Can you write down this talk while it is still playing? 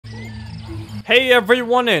Hey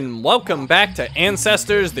everyone, and welcome back to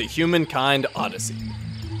Ancestors: The Humankind Odyssey.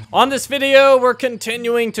 On this video, we're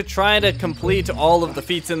continuing to try to complete all of the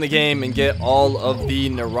feats in the game and get all of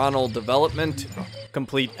the neuronal development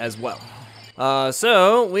complete as well.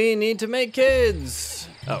 So we need to make kids.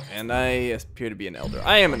 Oh, and I appear to be an elder.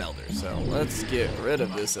 I am an elder, so let's get rid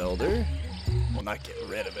of this elder. Well, not get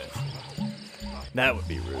rid of it. That would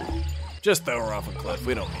be rude. Just throw her off a cliff.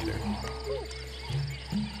 We don't need her.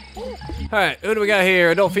 Alright, who do we got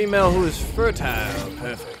here? Adult female who is fertile.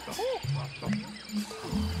 Perfect.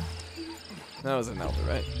 That was an elder,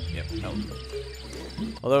 right? Yep, elder.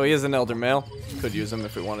 Although he is an elder male. Could use him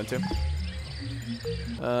if we wanted to.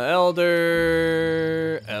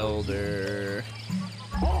 Elder.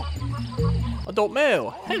 Adult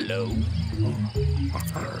male. Hello.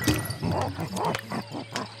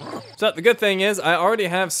 So the good thing is I already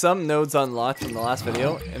have some nodes unlocked from the last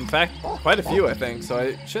video. In fact, quite a few I think, so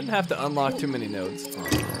I shouldn't have to unlock too many nodes.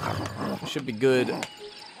 Should be good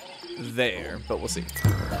there, but we'll see.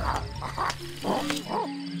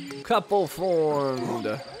 Couple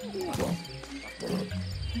formed.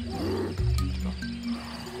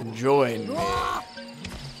 Join me.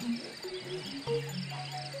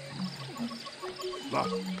 That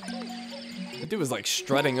dude was like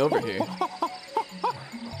strutting over here.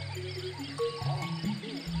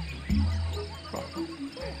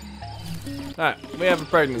 Alright, we have a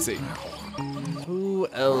pregnancy. Who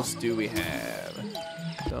else do we have?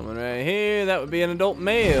 Someone right here, that would be an adult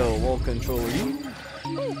male. We'll control you.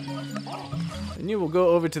 And you will go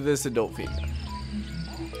over to this adult female.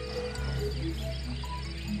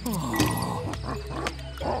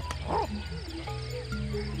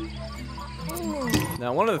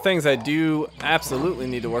 Now, one of the things I do absolutely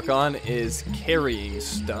need to work on is carrying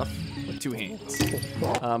stuff with two hands.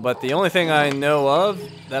 But the only thing I know of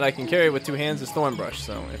that I can carry with two hands is Thornbrush.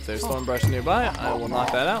 So if there's Thornbrush nearby, I will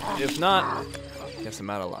knock that out. If not, I guess I'm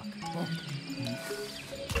out of luck.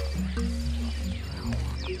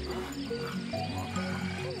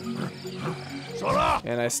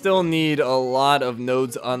 And I still need a lot of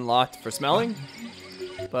nodes unlocked for smelling,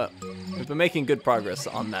 but we've been making good progress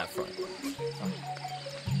on that front.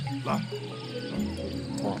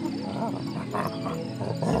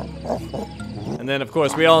 And then, of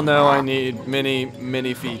course, we all know I need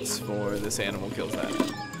many feats for this animal kills that.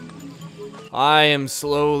 I am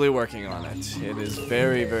slowly working on it. It is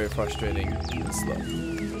very, very frustrating and slow.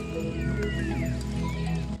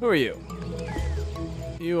 Who are you?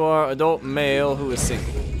 You are adult male who is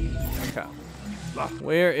single. Okay.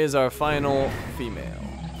 Where is our final female?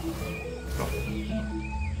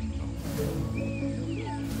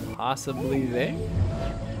 Possibly there?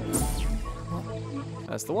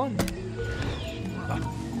 That's the one.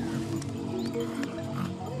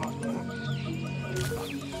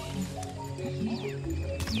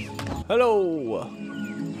 Hello.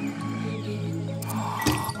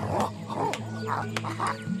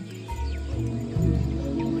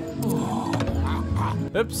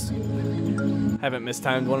 Oops. Haven't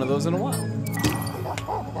mistimed one of those in a while.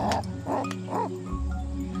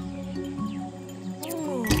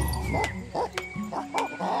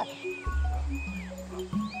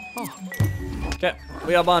 Okay,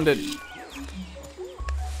 we are bonded.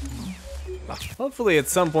 Hopefully at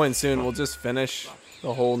some point soon we'll just finish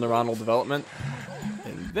the whole neuronal development.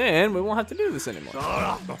 And then we won't have to do this anymore.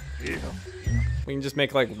 We can just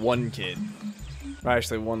make like one kid. Or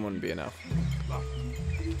actually one wouldn't be enough.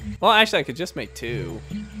 Well, actually I could just make two.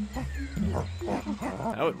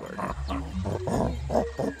 That would work.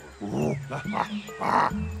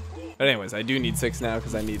 But anyways, I do need 6 now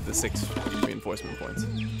because I need the 6 reinforcement points.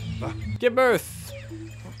 Give birth!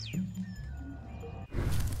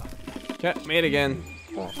 Okay, made again.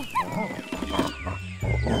 Look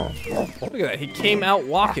at that, he came out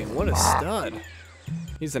walking. What a stud.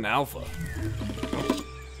 He's an alpha.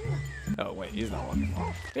 Oh wait, he's not walking.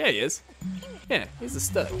 Yeah, he is. Yeah, he's a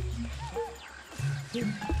stud.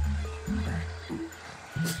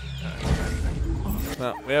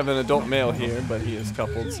 Well, we have an adult male here, but he is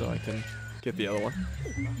coupled, so I can get the other one.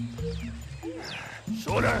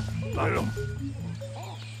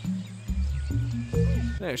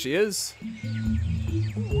 There she is.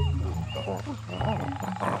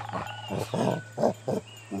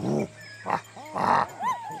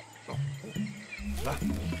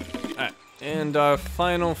 Alright, and our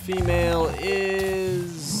final female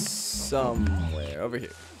is somewhere over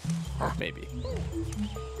here. Maybe.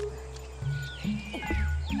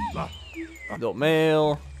 Adult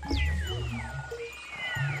male.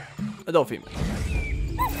 Adult female.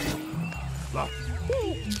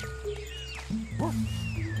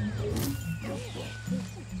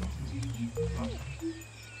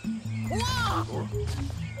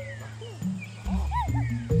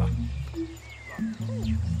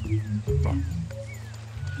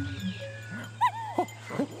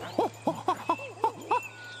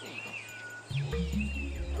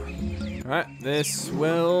 Alright, this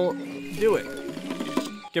will do it.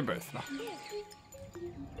 Give birth.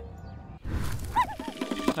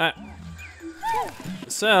 Alright.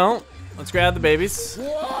 So, let's grab the babies.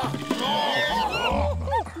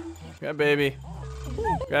 Grab baby.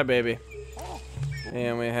 Grab baby.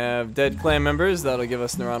 And we have dead clan members. That'll give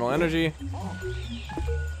us neuronal energy.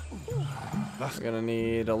 We're gonna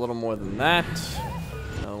need a little more than that.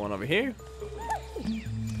 Another one over here.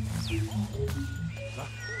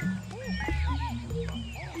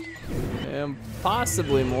 And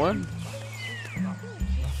possibly more.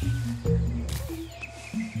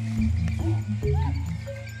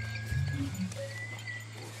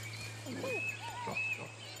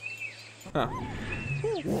 Huh.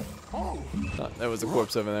 Oh, there was a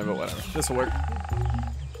corpse over there, but whatever. This will work.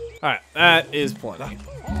 Alright, that is plenty.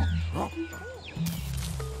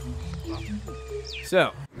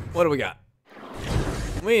 So, what do we got?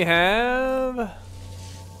 We have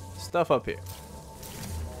stuff up here.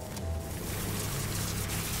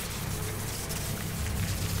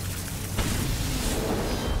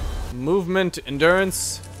 Movement,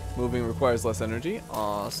 endurance. Moving requires less energy.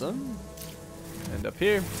 Awesome. And up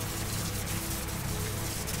here.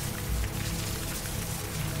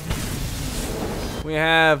 We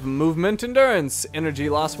have movement, endurance. Energy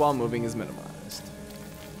loss while moving is minimized.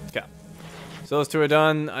 Okay. So those two are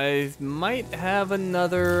done. I might have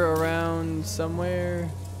another around somewhere.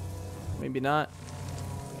 Maybe not.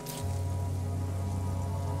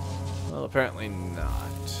 Well, apparently not.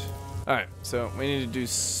 Alright, so we need to do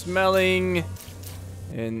smelling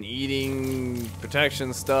and eating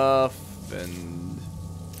protection stuff and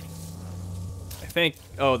I think,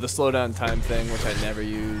 oh, the slowdown time thing, which I never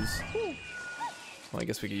use. Well, I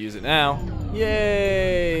guess we could use it now.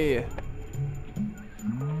 Yay!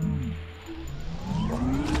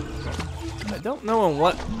 I don't know in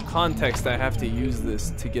what context I have to use this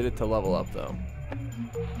to get it to level up, though.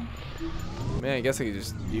 Man, I guess I could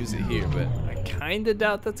just use it here, but I kinda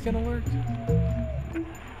doubt that's gonna work.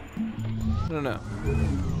 I don't know.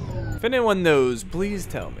 If anyone knows, please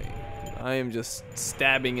tell me. I am just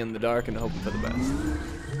stabbing in the dark and hoping for the best.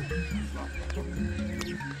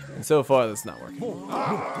 And so far, that's not working.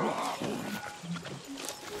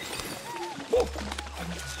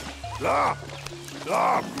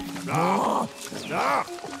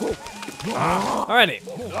 Alrighty,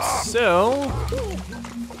 so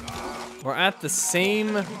we're at the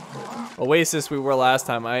same oasis we were last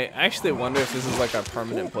time. I actually wonder if this is like our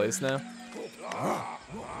permanent place now.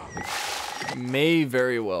 It may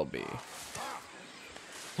very well be.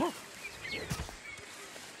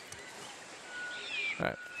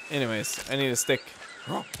 Alright, anyways, I need a stick.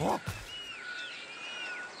 Oh, why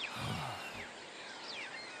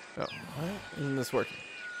isn't this working?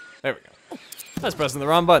 There we go. I was pressing the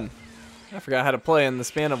wrong button. I forgot how to play in the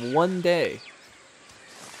span of one day.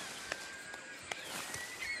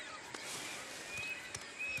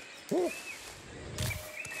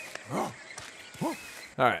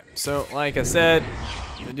 Alright, so like I said,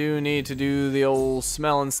 I do need to do the old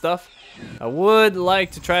smell and stuff. I would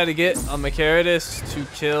like to try to get a Macaritus to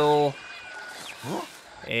kill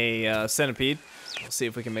a centipede. We'll see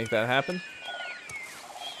if we can make that happen.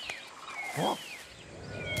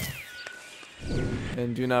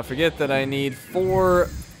 And do not forget that I need 4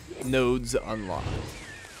 nodes unlocked.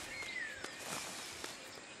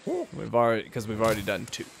 Because we've already done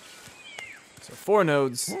 2. So 4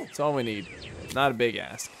 nodes, that's all we need. Not a big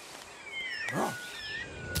ask.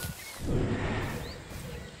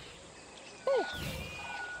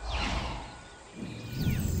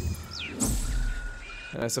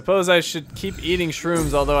 And I suppose I should keep eating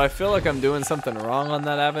shrooms, although I feel like I'm doing something wrong on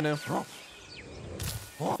that avenue.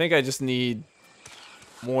 I think I just need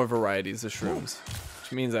more varieties of shrooms,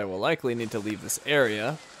 which means I will likely need to leave this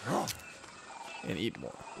area and eat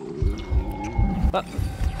more. But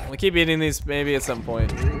we'll keep eating these. Maybe at some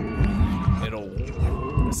point it'll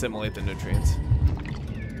assimilate the nutrients.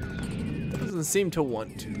 It doesn't seem to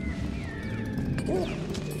want to.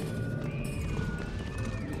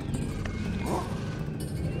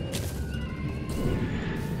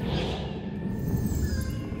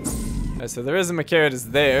 Alright, so there is a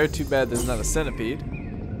Macaritus there. Too bad there's not a centipede.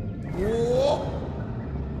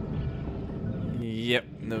 Yep,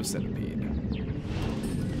 no centipede.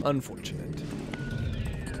 Unfortunate.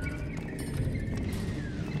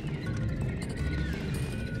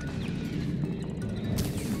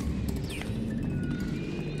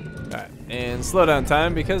 Alright, and slow down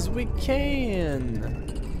time because we can.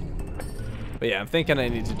 But yeah, I'm thinking I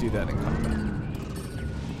need to do that in combat.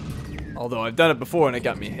 Although I've done it before and it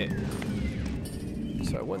got me hit.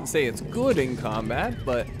 So I wouldn't say it's good in combat,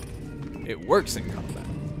 but it works in combat.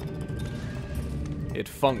 It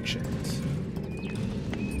functions.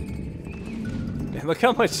 And look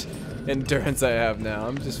how much endurance I have now.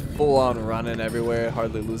 I'm just full on running everywhere,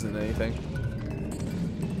 hardly losing anything.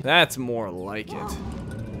 That's more like it.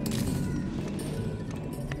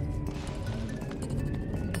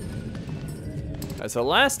 Alright, so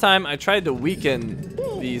last time I tried to weaken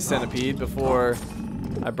the centipede before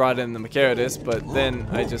I brought in the Macarius, but then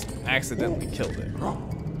I just accidentally killed it.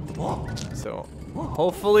 So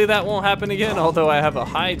hopefully that won't happen again, although I have a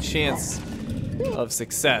high chance of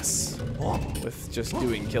success with just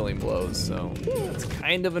doing killing blows, so it's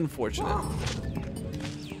kind of unfortunate.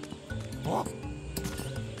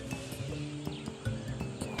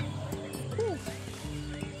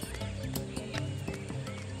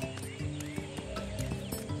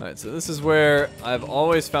 Alright, so this is where I've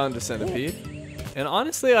always found a centipede. And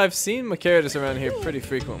honestly, I've seen Macarius around here pretty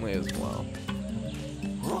frequently as well.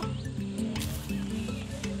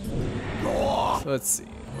 So let's see.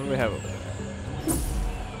 What do we have over there?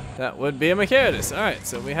 That would be a Macarius. Alright,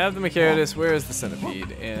 so we have the Macarius. Where is the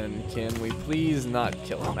centipede? And can we please not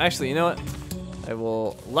kill him? Actually, you know what? I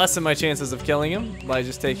will lessen my chances of killing him by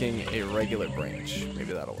just taking a regular branch.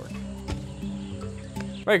 Maybe that'll work.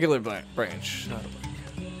 Regular branch. That'll work.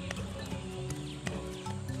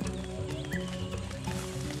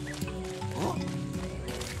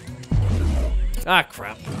 Ah,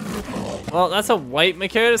 crap. Well, that's a white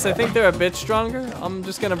Macarius. I think they're a bit stronger. I'm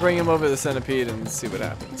just gonna bring him over the centipede and see what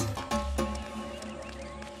happens.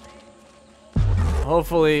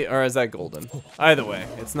 Hopefully, or is that golden? Either way,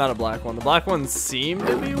 it's not a black one. The black ones seem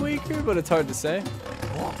to be weaker, but it's hard to say.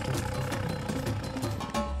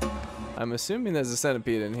 I'm assuming there's a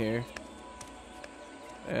centipede in here.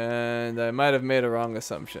 And I might have made a wrong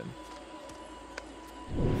assumption.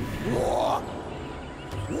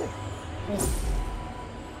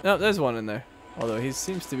 No, there's one in there. Although he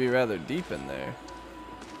seems to be rather deep in there.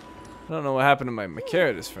 I don't know what happened to my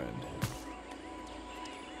Macarius friend.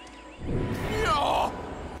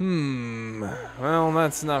 Well,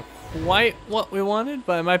 that's not quite what we wanted,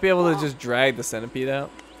 but I might be able to just drag the centipede out.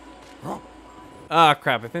 Ah,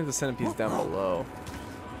 crap. I think the centipede's down below.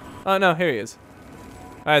 Oh, no. Here he is.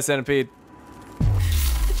 Alright, centipede.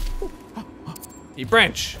 Eat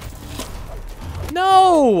branch.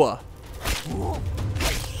 No!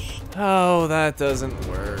 Oh, that doesn't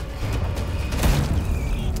work.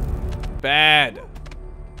 Bad.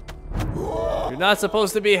 You're not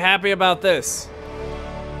supposed to be happy about this.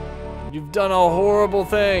 You've done a horrible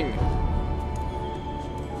thing.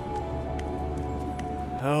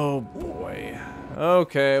 Oh boy.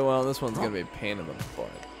 Okay, well this one's gonna be a pain in the butt.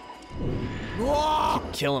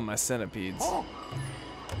 Keep killing my centipedes. What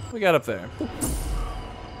we got up there?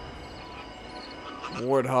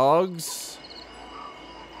 Warthogs.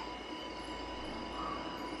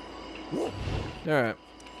 Alright.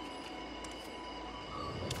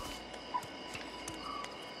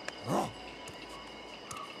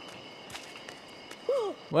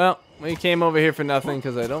 Well, we came over here for nothing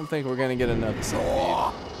because I don't think we're going to get another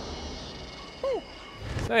centipede.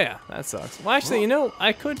 So yeah, that sucks. Well, actually, you know,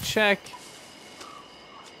 I could check.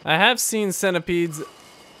 I have seen centipedes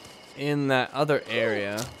in that other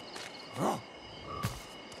area.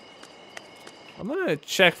 I'm going to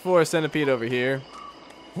check for a centipede over here.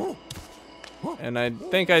 And I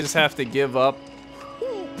think I just have to give up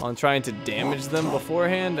on trying to damage them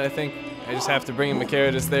beforehand. I think I just have to bring a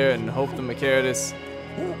Macarius there and hope the Macarius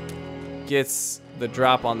gets the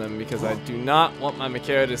drop on them because I do not want my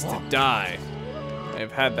Macarius to die.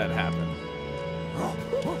 I've had that happen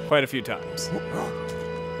quite a few times. So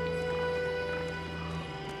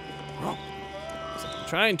I'm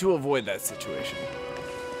trying to avoid that situation.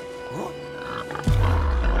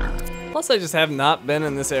 Plus, I just have not been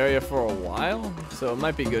in this area for a while, so it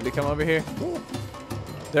might be good to come over here.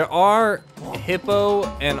 There are hippo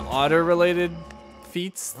and otter related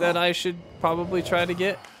feats that I should probably try to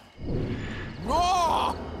get.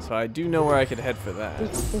 So I do know where I could head for that.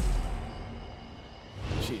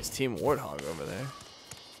 Jeez, Team Warthog over there.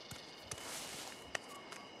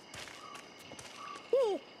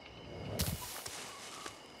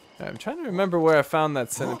 I'm trying to remember where I found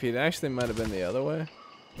that centipede. It actually might have been the other way.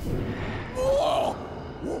 I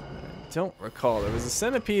don't recall. There was a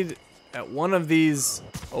centipede at one of these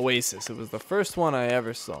oases. It was the first one I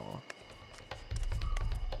ever saw.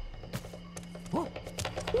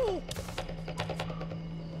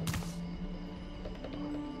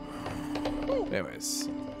 Anyways,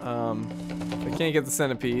 if I can't get the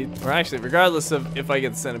centipede, or actually, regardless of if I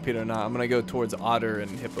get the centipede or not, I'm gonna go towards Otter and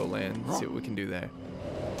Hippo Land, see what we can do there.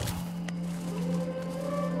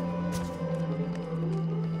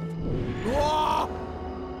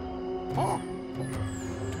 What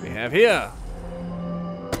do we have here?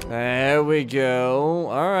 There we go.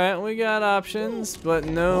 Alright, we got options, but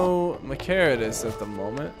no Macaritas at the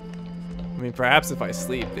moment. I mean, perhaps if I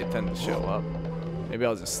sleep, they tend to show up. Maybe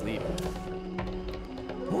I'll just sleep.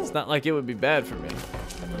 It's not like it would be bad for me.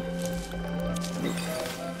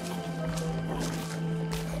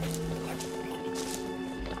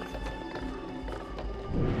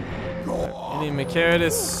 Any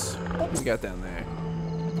Macaritas? What we got down there?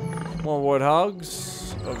 More warthogs.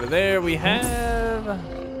 Over there we have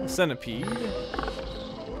a centipede.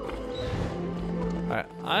 Alright,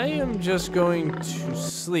 I am just going to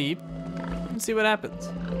sleep and see what happens.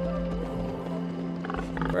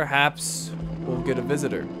 Perhaps we'll get a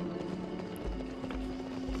visitor.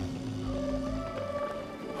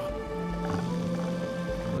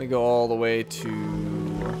 Let me go all the way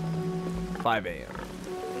to 5 a.m.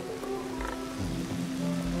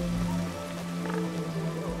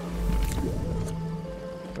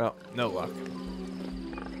 Well, no luck.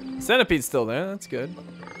 Centipede's still there, that's good.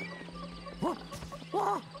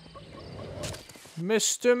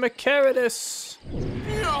 Mr. Macaritas!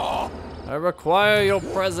 I require your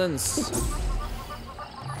presence.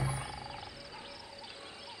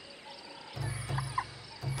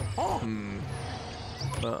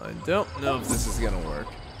 Well, I don't know if this is gonna work.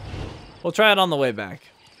 We'll try it on the way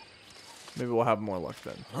back. Maybe we'll have more luck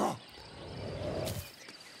then.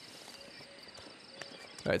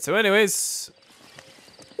 Alright, so anyways,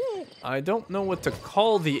 I don't know what to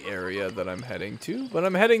call the area that I'm heading to, but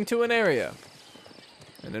I'm heading to an area.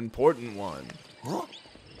 An important one.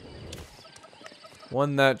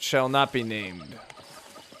 One that shall not be named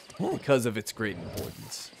because of its great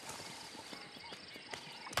importance.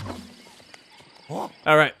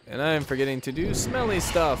 Alright, and I am forgetting to do smelly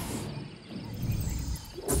stuff.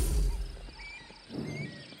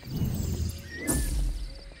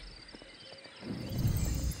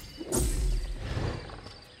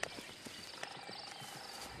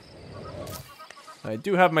 I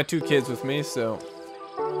do have my 2 kids with me, so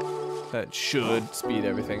that should speed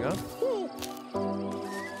everything up.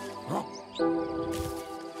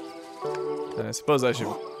 And I suppose I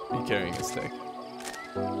should be carrying a stick.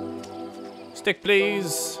 Stick,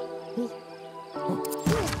 please.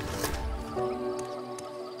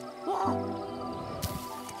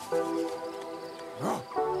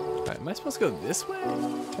 Alright, am I supposed to go this way?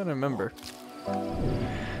 I'm trying to remember.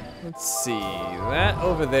 Let's see. That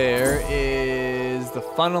over there is the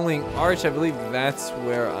funneling arch. I believe that's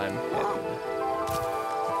where I'm headed.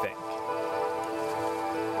 I think.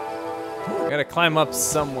 I gotta climb up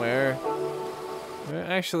somewhere.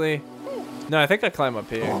 Actually, no, I think I climb up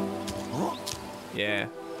here. Yeah.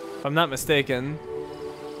 If I'm not mistaken,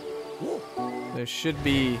 there should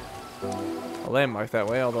be a landmark that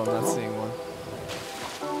way, although I'm not seeing one.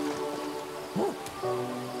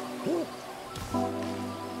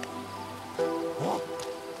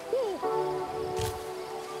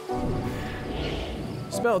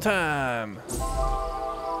 Spell time!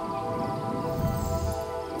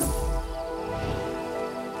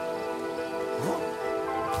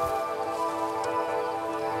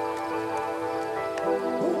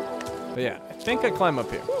 But yeah, I think I climb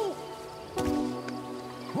up here.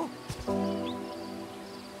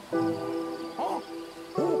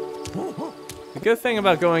 The good thing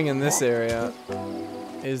about going in this area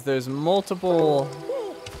is there's multiple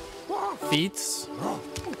feats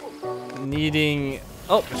needing...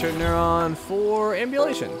 Oh, mature neuron for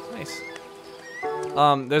ambulation. Nice.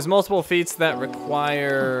 There's multiple feats that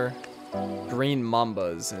require green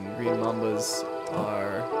mambas, and green mambas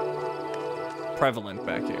are prevalent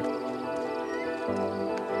back here.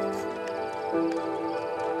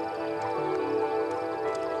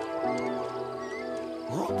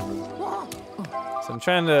 So I'm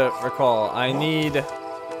trying to recall. I need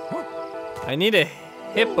a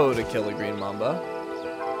hippo to kill a green mamba.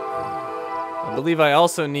 I believe I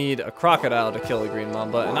also need a crocodile to kill a green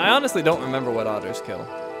mamba, and I honestly don't remember what otters kill,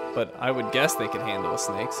 but I would guess they could handle a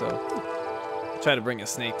snake, so I'll try to bring a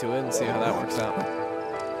snake to it and see how that works out.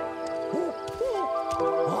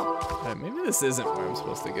 Alright, maybe this isn't where I'm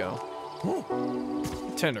supposed to go.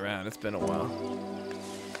 I turned around, it's been a while.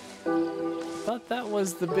 I thought that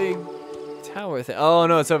was the big tower thing. Oh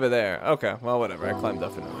no, it's over there. Okay, well whatever, I climbed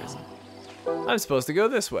up for no reason. I'm supposed to go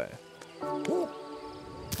this way.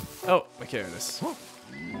 Oh, Macaritas.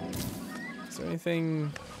 Is there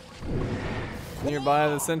anything nearby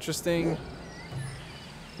that's interesting?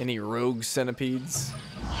 Any rogue centipedes?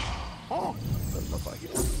 Doesn't look like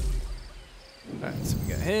it. Alright, so we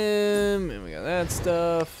got him, and we got that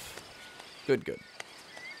stuff. Good, good.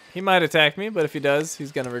 He might attack me, but if he does,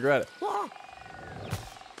 he's gonna regret it.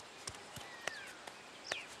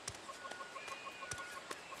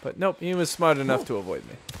 But nope, he was smart enough to avoid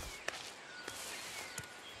me.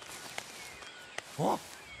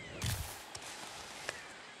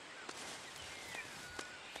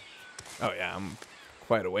 Oh yeah, I'm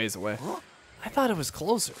quite a ways away. I thought it was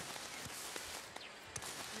closer.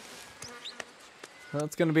 Well,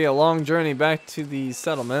 it's gonna be a long journey back to the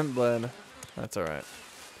settlement, but that's alright.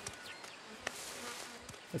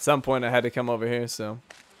 At some point I had to come over here, so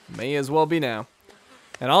may as well be now.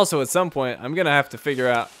 And also at some point, I'm gonna have to figure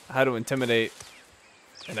out how to intimidate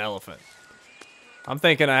an elephant. I'm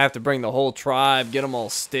thinking I have to bring the whole tribe, get them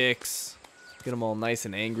all sticks, get them all nice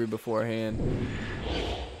and angry beforehand.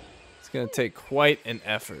 It's gonna take quite an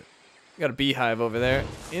effort. Got a beehive over there.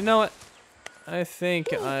 You know what? I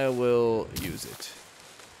think I will use it.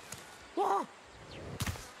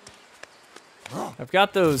 I've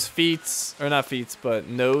got those feats, or not feats, but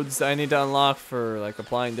nodes I need to unlock for like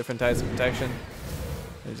applying different types of protection.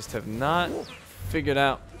 I just have not figured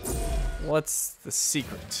out what's the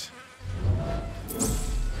secret.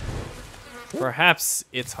 Perhaps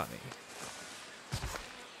it's honey.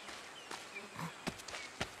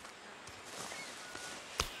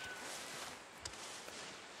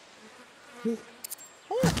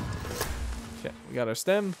 Okay, we got our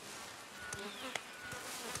stem.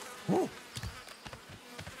 Can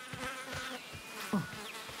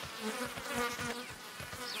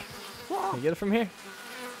you get it from here?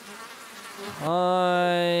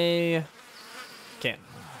 I can't.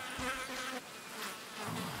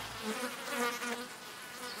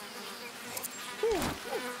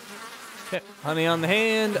 Okay, honey on the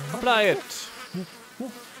hand, apply it.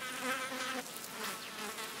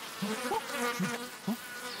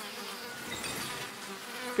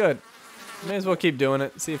 Good. May as well keep doing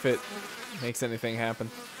it, see if it makes anything happen.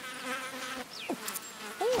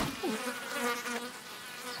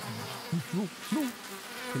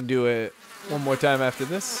 Can do it one more time after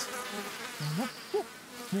this.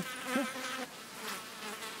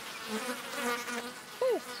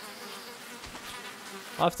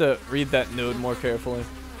 I'll have to read that node more carefully.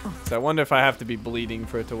 So I wonder if I have to be bleeding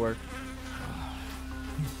for it to work.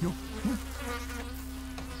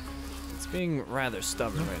 It's being rather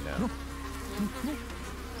stubborn right now.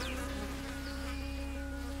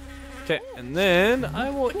 Okay, and then I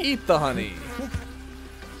will eat the honey.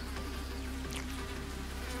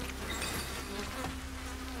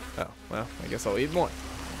 Oh, well, I guess I'll eat more.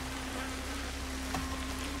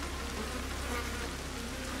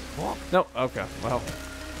 No, okay, well,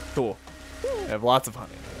 cool. I have lots of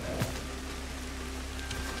honey.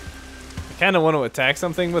 I kind of want to attack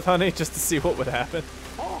something with honey just to see what would happen.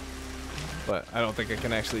 But I don't think I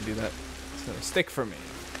can actually do that. It's gonna stick for me.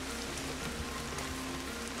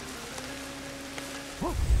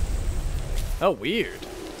 Oh, weird.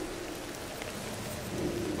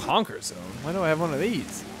 Conquer zone? Why do I have one of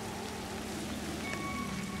these?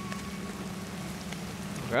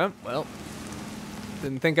 Okay, well.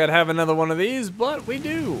 Didn't think I'd have another one of these, but we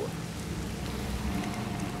do.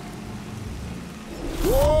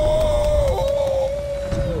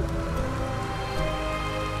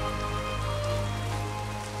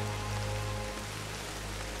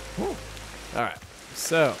 Alright,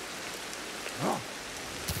 so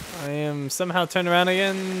I am somehow turned around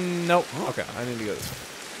again. Nope. Okay, I need to go this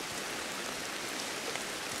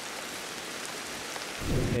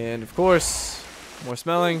way. And of course, more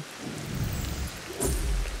smelling.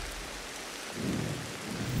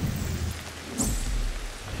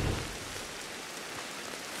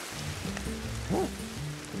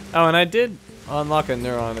 Oh, and I did unlock a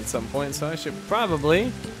neuron at some point, so I should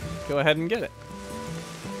probably go ahead and get it.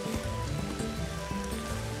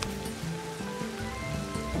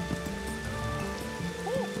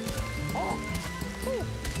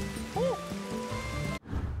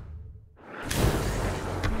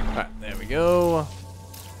 Alright, there we go.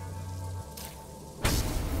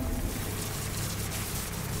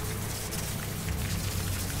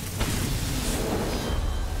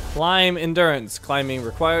 Climb endurance. Climbing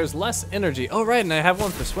requires less energy. Oh, right, and I have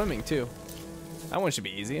one for swimming, too. That one should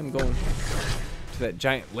be easy. I'm going to that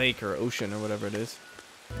giant lake or ocean or whatever it is.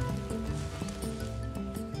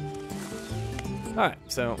 Alright,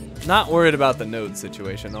 so not worried about the node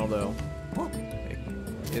situation, although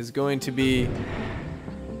it is going to be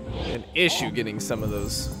an issue getting some of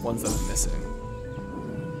those ones that I'm missing.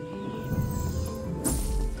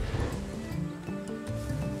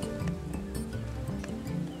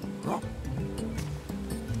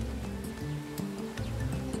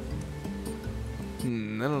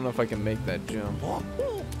 I don't know if I can make that jump.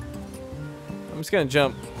 I'm just gonna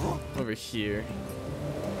jump over here.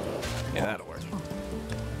 Yeah, that'll work.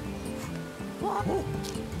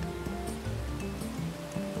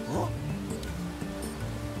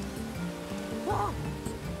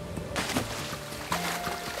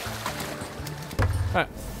 Alright,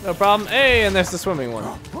 no problem. Hey, and there's the swimming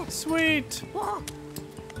one. Sweet!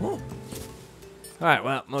 Alright,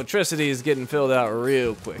 well, motricity is getting filled out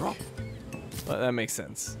real quick. Well, that makes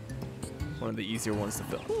sense. One of the easier ones to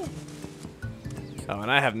fill. Oh, and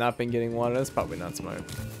I have not been getting water. That's probably not smart.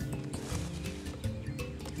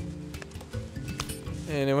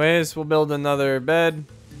 Anyways, we'll build another bed.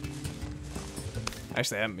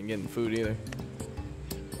 Actually, I haven't been getting food either.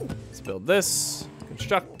 Let's build this.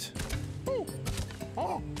 Construct.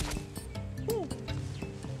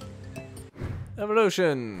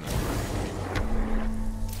 Evolution.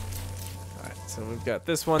 Alright, so we've got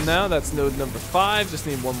this one now. That's node number 5. Just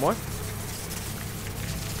need one more.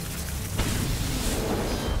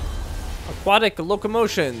 Aquatic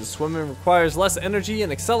locomotion. Swimming requires less energy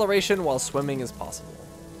and acceleration while swimming is possible.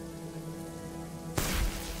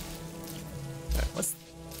 Alright,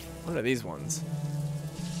 what are these ones?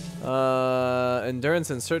 Endurance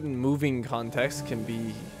in certain moving contexts can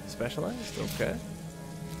be specialized. Okay.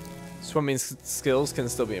 Swimming skills can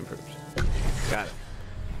still be improved. Got it.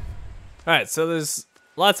 Alright, so there's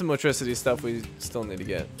lots of motricity stuff we still need to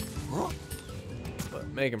get. But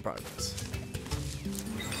making progress.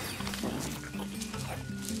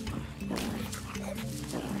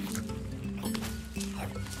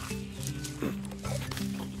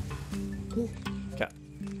 Okay.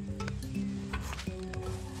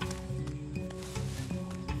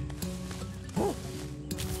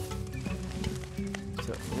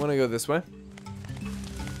 So I want to go this way.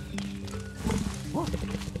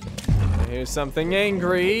 Here's something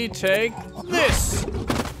angry. Take this.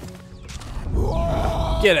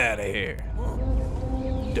 Get out of here.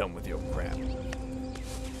 Done with your crap.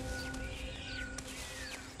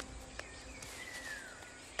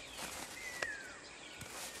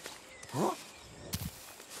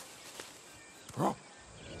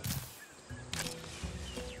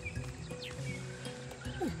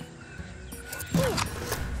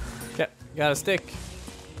 Okay, got a stick.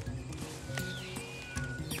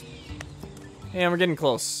 And we're getting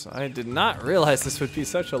close. I did not realize this would be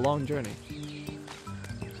such a long journey.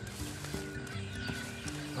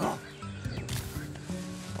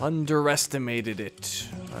 Underestimated it.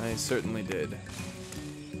 I certainly did.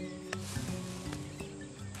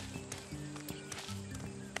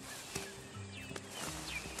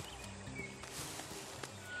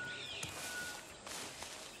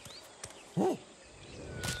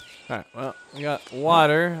 Alright, well, we got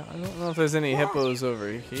water. I don't know if there's any hippos over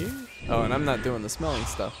here. Oh, and I'm not doing the smelling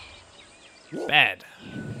stuff. Bad.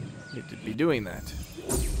 Need to be doing that.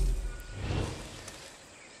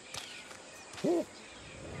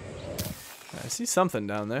 I see something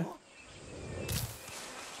down there.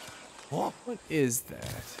 What is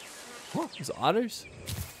that? Those otters?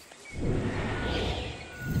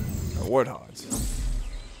 Or warthogs.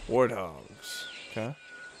 Warthogs. Okay.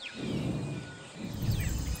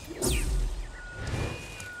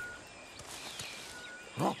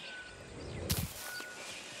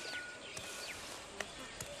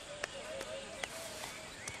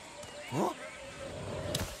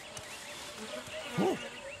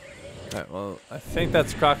 Alright, well, I think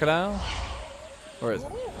that's crocodile. Where is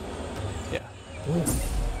it? Yeah.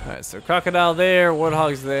 Alright, so crocodile there,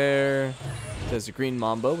 warthogs there. There's a green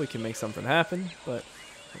mambo. We can make something happen, but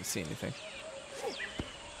I don't see anything.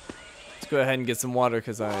 Let's go ahead and get some water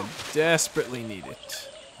because I desperately need it.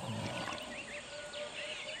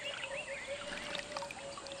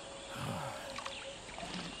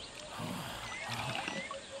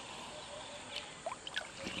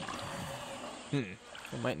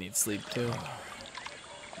 I might need sleep too.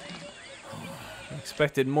 I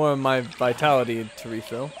expected more of my vitality to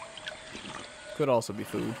refill. Could also be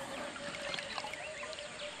food.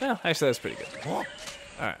 Yeah, actually that's pretty good.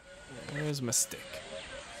 Alright, where's my stick?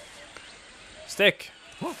 Stick!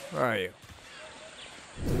 Where are you?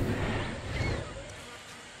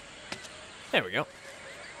 There we go.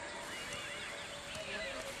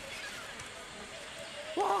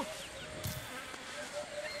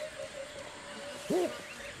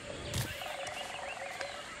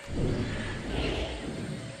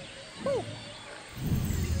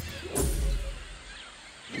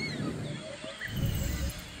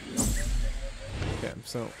 Okay,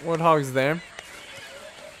 so warthog's there.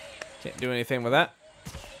 Can't do anything with that.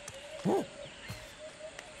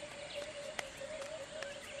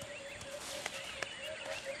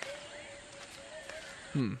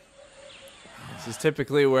 This is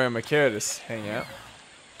typically where Macarius hang out.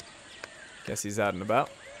 Guess he's out and about.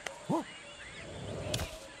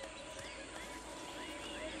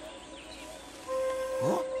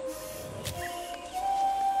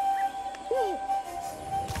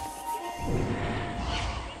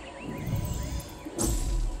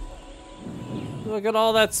 Look at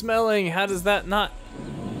all that smelling. How does that not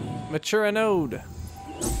mature a node?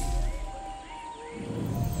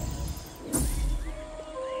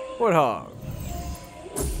 Warthog.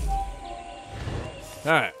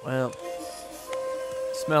 Alright, well.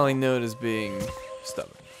 Smelling node is being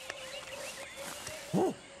stubborn.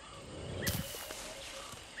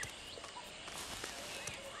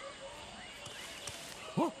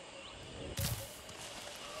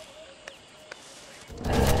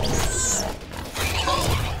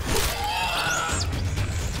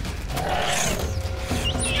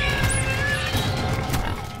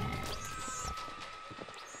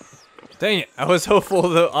 Dang it, I was hopeful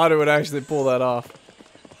the otter would actually pull that off.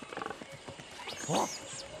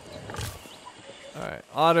 Alright,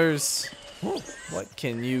 otters, what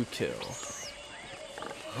can you kill?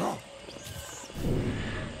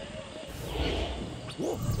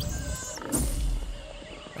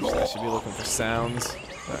 Actually, I should be looking for sounds.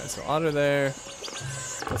 Alright, so otter there.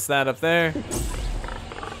 What's that up there?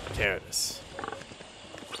 Gyarados.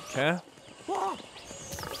 Okay.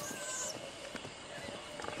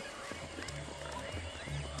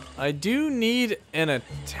 I do need an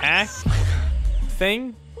attack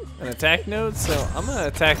thing, an attack node, so I'm gonna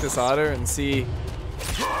attack this otter and see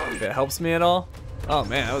if it helps me at all. Oh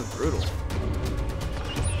man, that was brutal.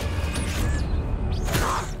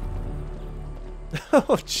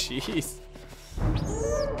 Oh jeez.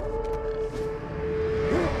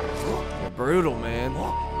 Brutal, man.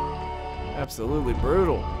 Absolutely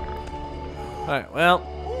brutal. Alright,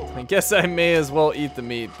 well, I guess I may as well eat the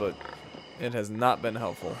meat, but it has not been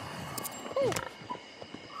helpful.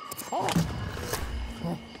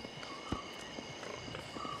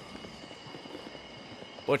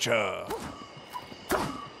 Butcher.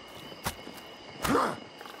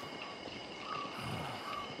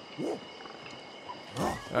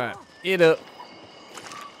 Alright, eat up.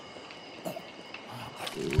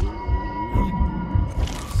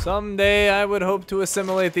 Someday I would hope to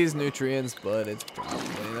assimilate these nutrients, but it's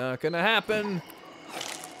probably not gonna happen.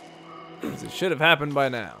 Because it should have happened by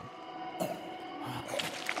now.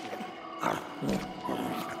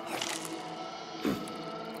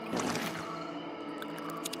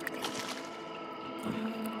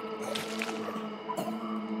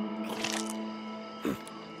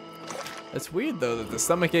 It's weird though that the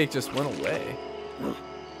stomachache just went away.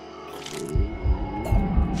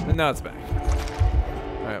 And now it's back.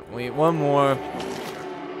 Alright, we eat one more.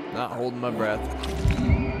 Not holding my breath.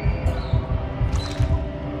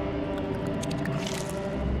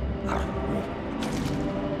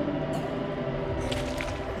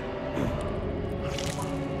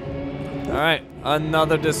 Alright,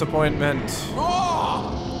 another disappointment.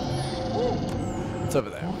 What's over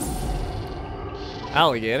there?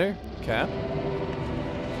 Alligator? Okay.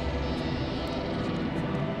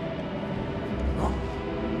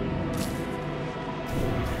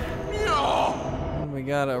 What we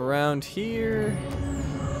got around here?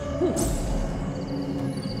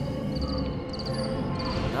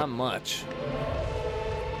 Not much.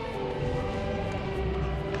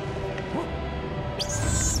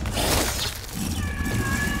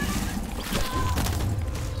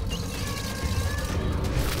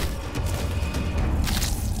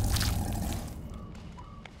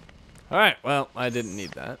 Alright, well, I didn't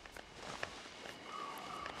need that.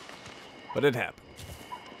 But it happened.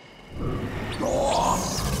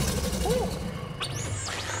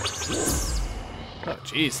 Oh,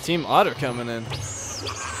 jeez, Team Otter coming in.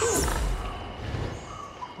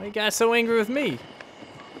 Why you guys so angry with me?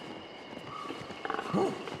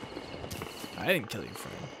 I didn't kill your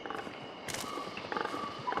friend.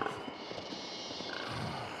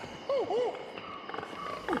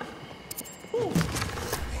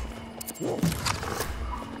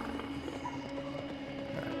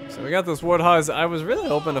 So we got those warthogs. I was really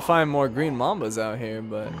hoping to find more green mambas out here,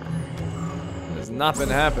 but it has not been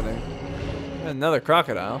happening. Another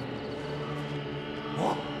crocodile.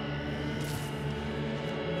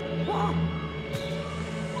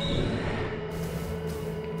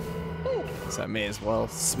 So I may as well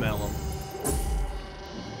smell them.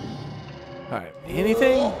 Alright,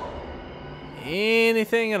 anything?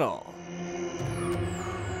 Anything at all?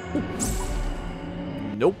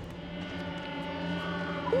 Nope.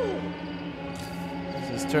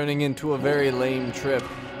 This is turning into a very lame trip.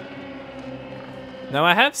 Now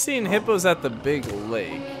I have seen hippos at the big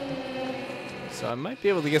lake, so I might be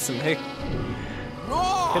able to get some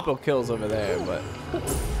hippo kills over there, but I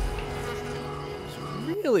was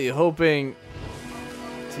really hoping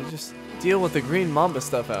to just deal with the green mamba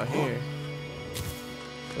stuff out here.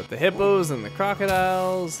 With the hippos and the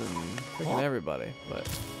crocodiles and freaking everybody, but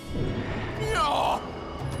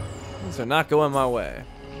things are not going my way.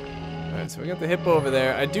 Alright, so we got the hippo over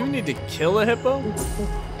there. I do need to kill a hippo,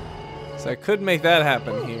 so I could make that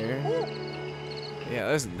happen here. Yeah,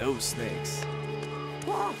 there's no snakes.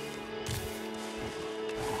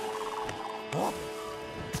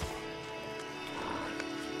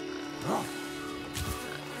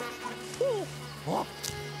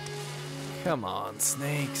 Come on,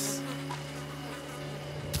 snakes.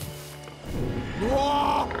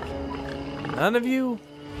 None of you?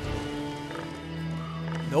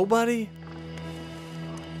 Nobody?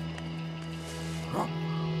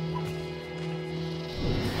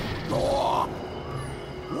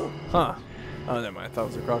 Huh. Oh, never mind. I thought it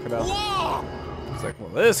was a crocodile. I was like, well,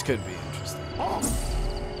 this could be interesting.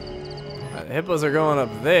 Right, the hippos are going up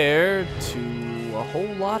there to a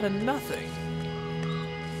whole lot of nothing.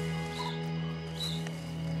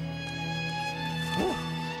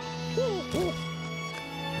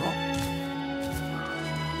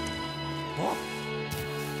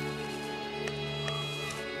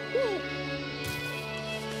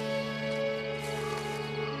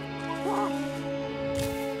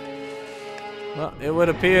 Well, it would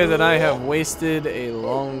appear that I have wasted a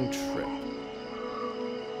long trip.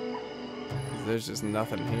 There's just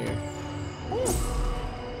nothing here.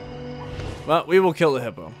 Well, we will kill the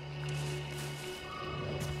hippo.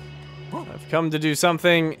 I've come to do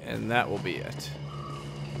something, and that will be it.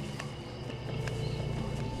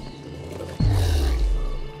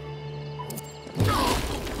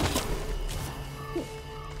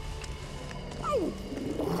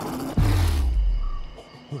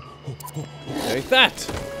 Take that!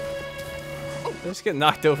 Just get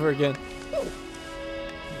knocked over again.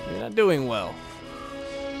 You're not doing well.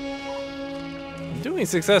 I'm doing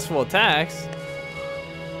successful attacks.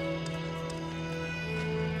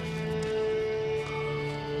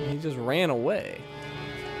 He just ran away.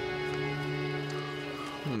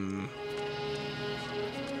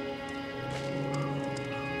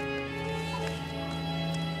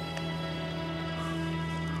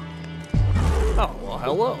 Oh, well,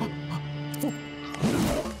 hello.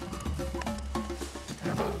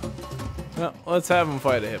 Well, let's have him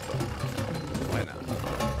fight a hippo. Why not?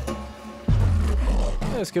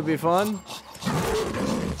 This could be fun.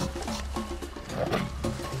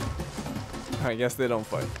 I guess they don't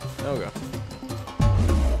fight. Okay.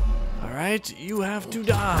 Alright, you have to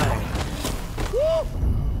die.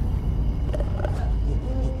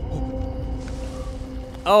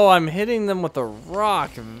 Oh, I'm hitting them with a rock.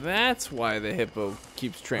 That's why the hippo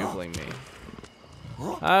keeps trampling me.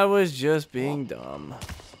 I was just being dumb.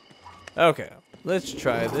 Okay, let's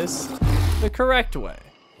try this the correct way.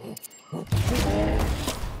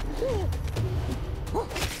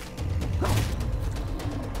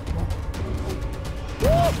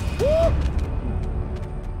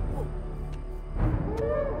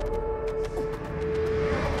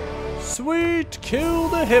 Sweet, kill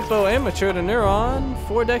the hippo and mature the neuron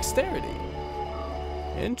for dexterity.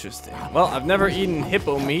 Interesting. Well, I've never eaten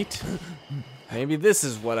hippo meat. Maybe this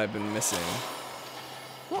is what I've been missing.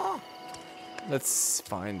 Let's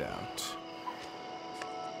find out.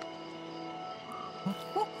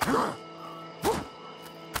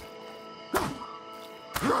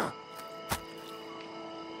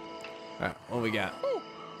 Alright, what we got?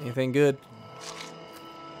 Anything good?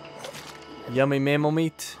 Yummy mammal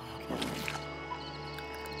meat?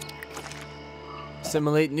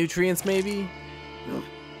 Assimilate nutrients, maybe?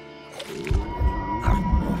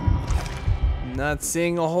 Not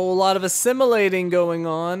seeing a whole lot of assimilating going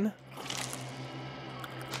on.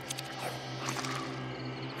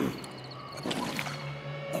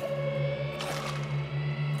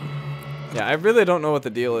 Yeah, I really don't know what the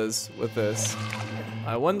deal is with this.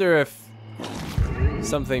 I wonder if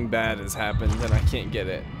something bad has happened and I can't get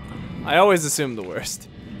it. I always assume the worst.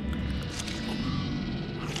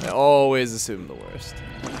 I always assume the worst.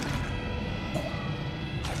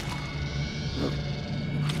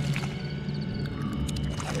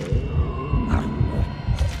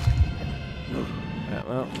 Right,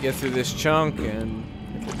 well, get through this chunk, and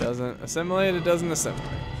if it doesn't assimilate, it doesn't assimilate.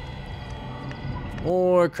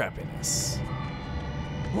 More crappiness.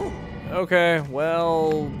 Okay,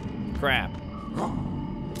 well, crap.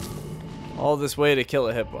 All this way to kill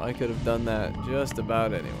a hippo. I could have done that just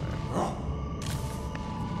about anywhere.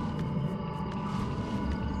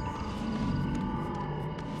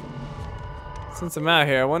 Since I'm out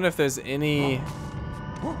here, I wonder if there's anything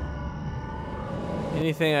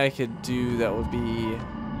I could do that would be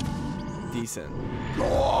decent. The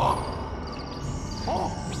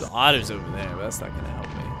otter's over there, but that's not gonna help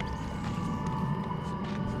me.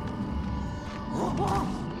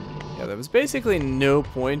 Yeah, there was basically no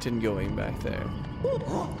point in going back there.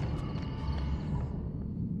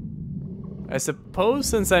 I suppose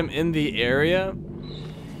since I'm in the area,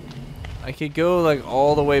 I could go like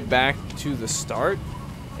all the way back to the start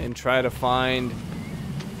and try to find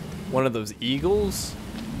one of those eagles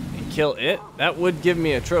and kill it. That would give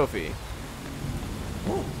me a trophy.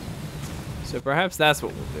 So perhaps that's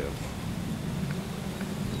what we'll do.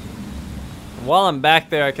 And while I'm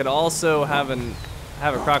back there, I could also have a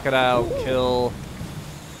crocodile kill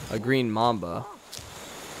a green mamba.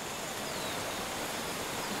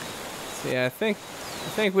 So yeah, I think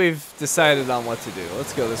we've decided on what to do.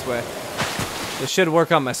 Let's go this way. This should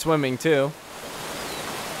work on my swimming too.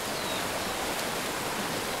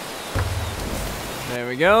 There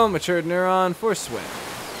we go, matured neuron for swim.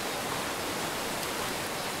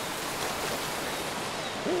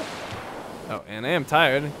 Oh, and I am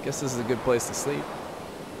tired. Guess this is a good place to sleep.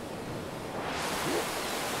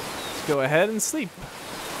 Let's go ahead and sleep.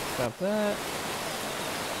 Stop that.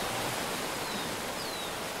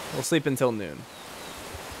 We'll sleep until noon.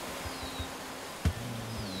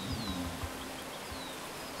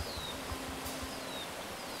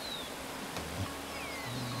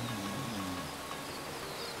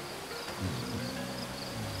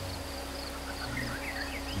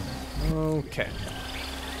 Okay.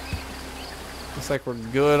 Looks like we're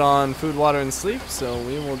good on food, water, and sleep, so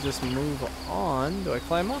we will just move on. Do I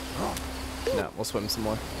climb up? No, we'll swim some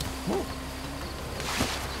more.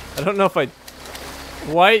 I don't know if I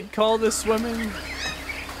quite call this swimming.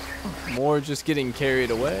 More just getting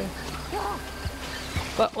carried away.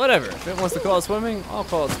 But whatever. If it wants to call it swimming, I'll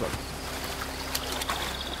call it swimming.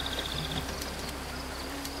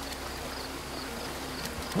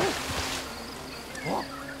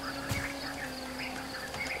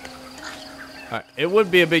 Alright, it would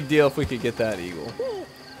be a big deal if we could get that eagle.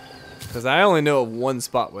 Because I only know of one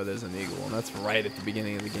spot where there's an eagle, and that's right at the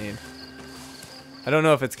beginning of the game. I don't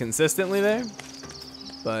know if it's consistently there,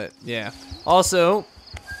 but yeah. Also,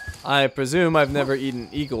 I presume I've never eaten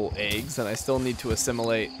eagle eggs, and I still need to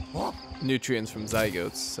assimilate nutrients from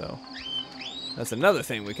zygotes, so that's another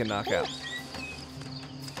thing we can knock out.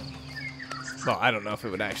 Well, I don't know if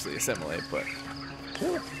it would actually assimilate, but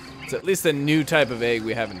it's at least a new type of egg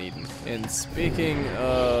we haven't eaten. And speaking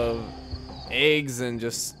of eggs and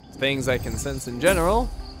just things I can sense in general,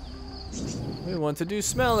 we want to do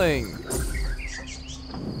smelling.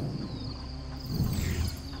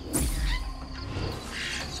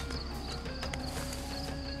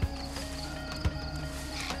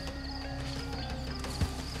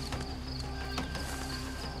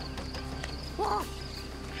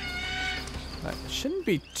 That shouldn't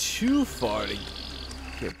be too far to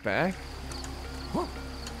get back. I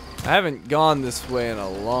haven't gone this way in a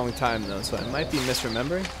long time though, so I might be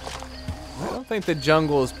misremembering. I don't think the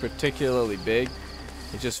jungle is particularly big.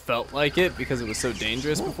 It just felt like it because it was so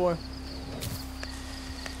dangerous before.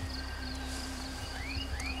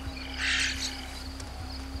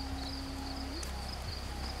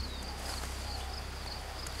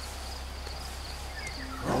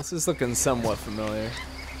 This is looking somewhat familiar.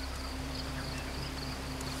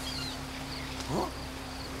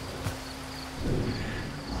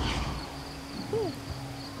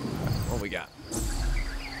 What we got?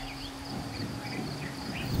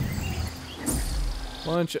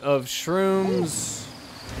 Bunch of shrooms.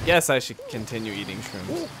 Yes, I should continue eating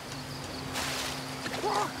shrooms.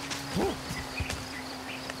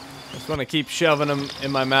 Just want to keep shoving them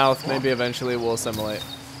in my mouth. Maybe eventually we'll assimilate.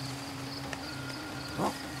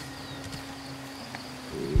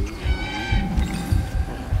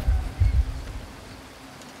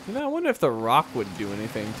 You know, I wonder if the rock would do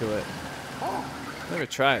anything to it. Never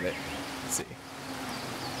tried it. Let's see.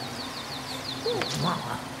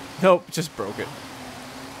 Nope, just broke it.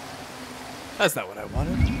 That's not what I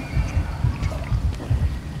wanted.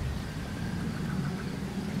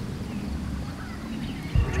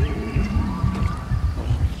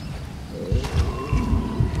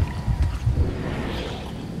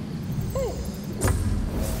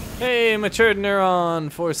 Hey, matured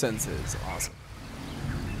neuron, 4 senses. Awesome.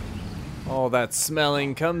 All that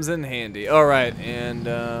smelling comes in handy. All right, and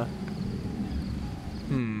I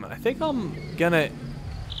think I'm gonna.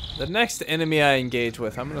 The next enemy I engage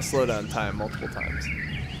with, I'm gonna slow down time multiple times.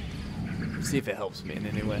 See if it helps me in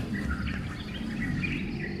any way.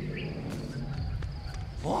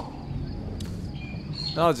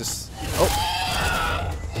 I'll just. Oh.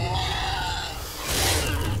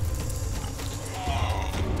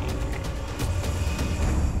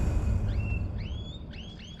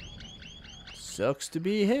 Sucks to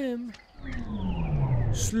be him.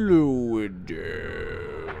 Slow it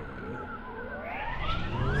down.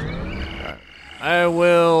 Right. I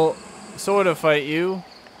will sort of fight you.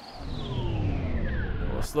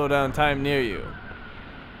 We'll slow down time near you.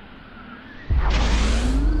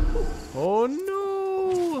 Oh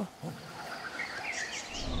no!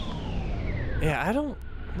 Yeah, I don't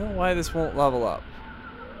know why this won't level up.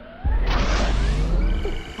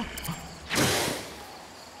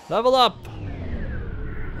 Level up!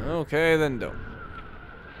 Okay, then don't.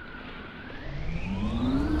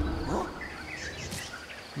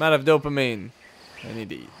 I'm out of dopamine. I need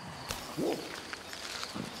to eat.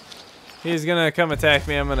 He's gonna come attack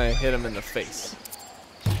me. I'm gonna hit him in the face.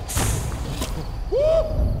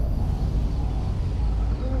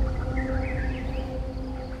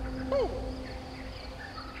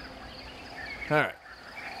 Alright.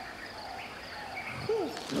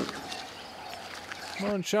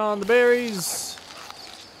 Munch on the berries.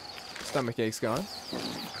 Stomach ache's gone.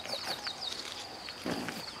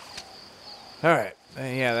 Alright.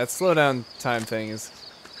 Yeah, that slowdown time thing is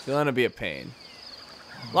going to be a pain.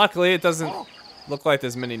 Luckily, it doesn't look like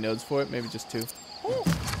there's many nodes for it. Maybe just 2.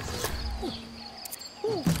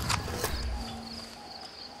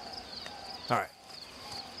 Alright.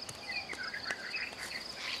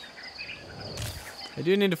 I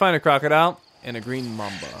do need to find a crocodile and a green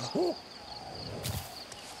mamba.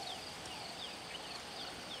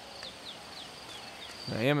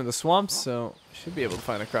 I am in the swamps, so I should be able to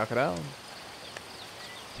find a crocodile.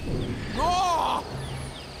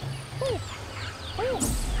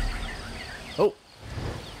 Oh,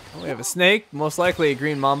 we have a snake, most likely a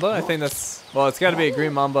green mamba. I think that's, well, it's got to be a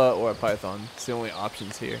green mamba or a python. It's the only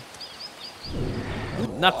options here.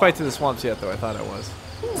 Not quite to the swamps yet, though. I thought I was.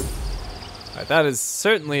 Alright, that is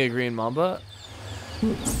certainly a green mamba.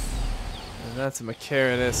 And that's a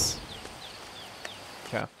Macarinus.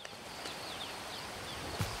 Okay.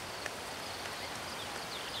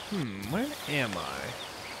 Where am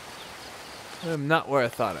I? I'm not where I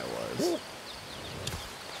thought I was.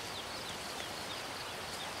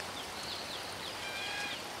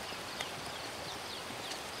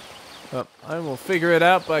 Well, I will figure it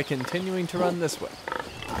out by continuing to run this way.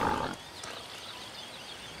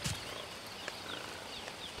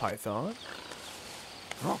 Python.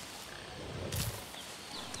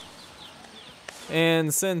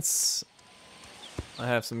 And since I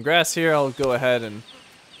have some grass here, I'll go ahead and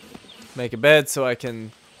make a bed so I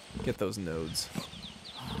can get those nodes.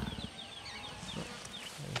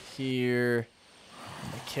 And here,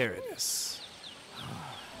 Macarinus.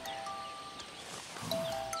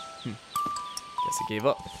 Guess he gave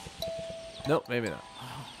up. Nope, maybe not.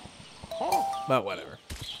 But whatever.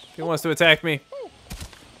 If he wants to attack me,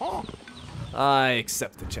 I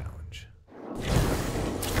accept the challenge.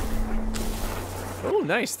 Oh,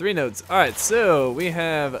 nice. 3 nodes. Alright, so we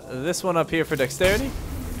have this one up here for dexterity.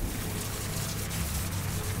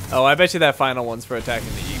 Oh, I bet you that final one's for attacking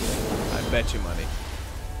the eagle. I bet you money.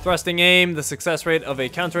 Thrusting aim, the success rate of a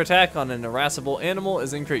counterattack on an irascible animal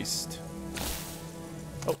is increased.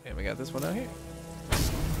 Oh, and we got this one out here.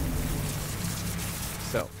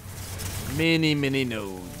 So, many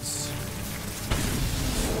nodes.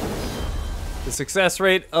 The success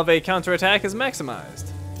rate of a counterattack is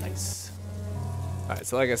maximized. Nice. Alright,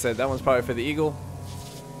 so like I said, that one's probably for the eagle.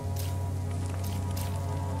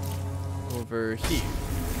 Over here.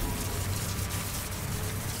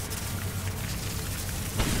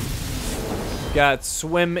 Got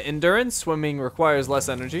swim endurance. Swimming requires less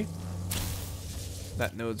energy.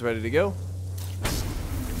 That node's ready to go.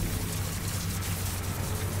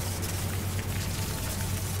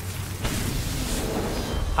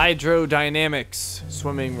 Hydrodynamics.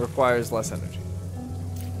 Swimming requires less energy.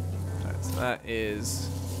 Alright, so that is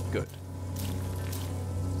good.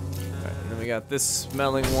 Alright, and then we got this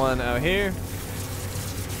smelling one out here.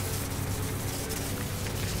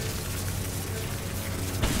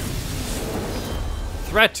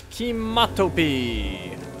 Threat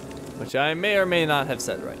chematopy, which I may or may not have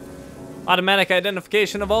said right. Automatic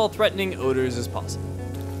identification of all threatening odors is possible.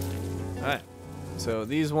 Alright, so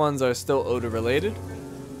these ones are still odor related.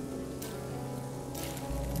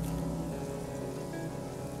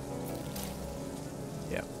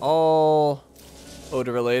 Yeah, all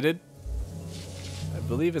odor related. I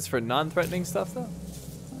believe it's for non-threatening stuff though.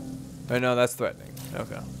 Or no, that's threatening.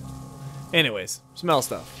 Okay. Anyways, smell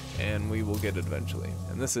stuff. And we will get it eventually.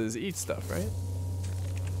 And this is eat stuff, right?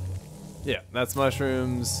 Yeah, that's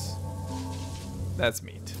mushrooms. That's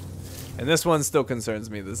meat. And this one still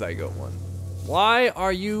concerns me, the zygote one. Why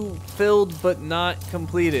are you filled but not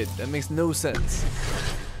completed? That makes no sense.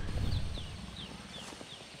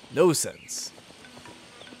 No sense.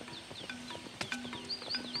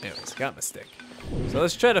 Anyways, got my stick. So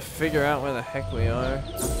let's try to figure out where the heck we are.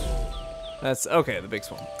 That's okay, the big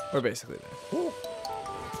swamp. We're basically there.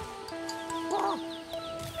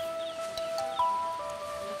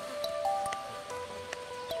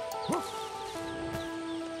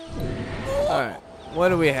 Alright, what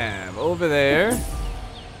do we have? Over there,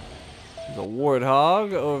 there's a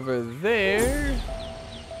warthog. Over there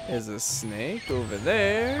is a snake. Over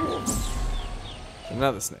there,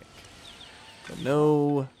 another snake. But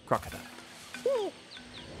no crocodile.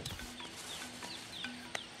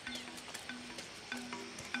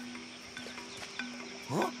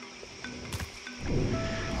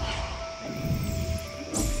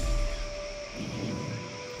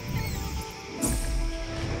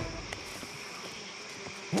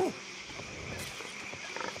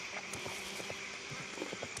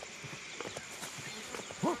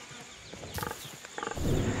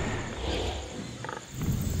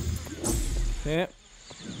 Yep.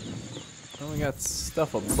 Well, we got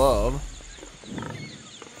stuff above.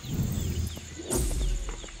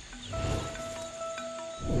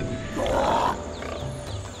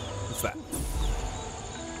 What's that?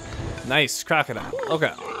 Nice crocodile.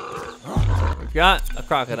 Okay. So we've got a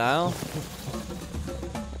crocodile.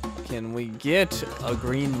 Can we get a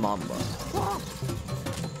green mamba?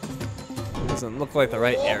 Doesn't look like the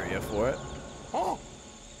right area for it.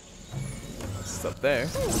 It's up there.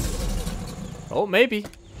 Oh, maybe.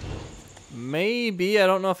 Maybe. I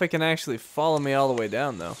don't know if it can actually follow me all the way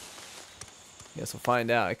down, though. Guess we'll find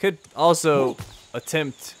out. I could also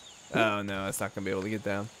attempt... Oh, no, it's not going to be able to get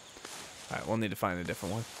down. Alright, we'll need to find a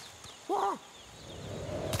different one.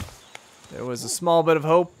 There was a small bit of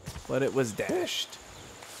hope, but it was dashed.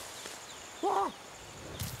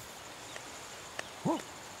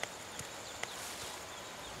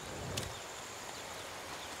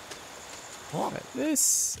 Right,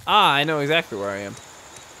 this... Ah, I know exactly where I am.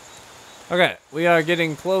 Okay, we are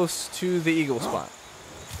getting close to the eagle spot.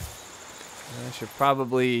 I should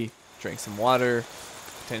probably drink some water,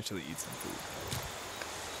 potentially eat some food.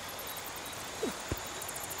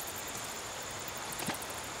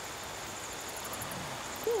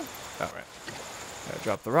 Alright. Gotta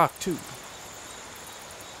drop the rock, too.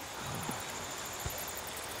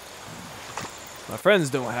 My friends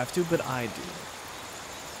don't have to, but I do.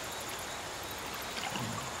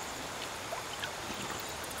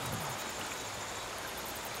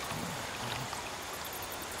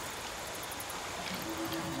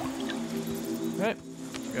 Alright,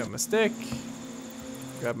 grab my stick,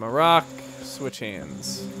 grab my rock, switch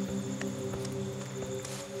hands.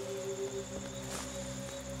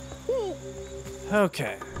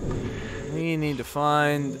 Okay, we need to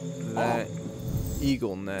find that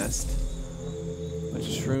eagle nest, which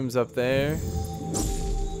is shrooms up there.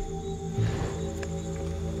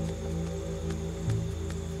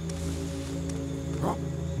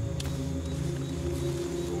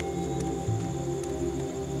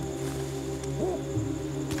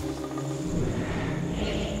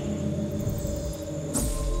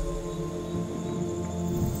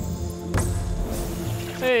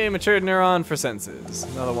 Hey, matured neuron for senses.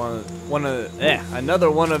 Another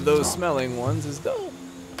one of those smelling ones is done.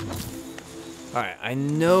 Alright, I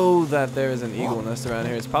know that there is an eagle nest around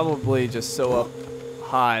here. It's probably just so up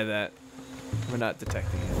high that we're not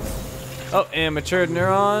detecting it. Oh, and matured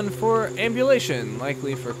neuron for ambulation,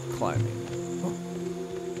 likely for climbing.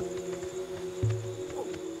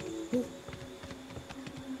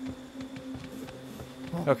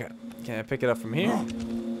 Okay, can I pick it up from here?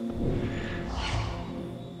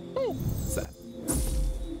 What's that?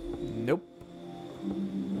 Nope.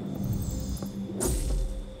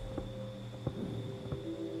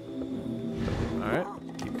 Alright,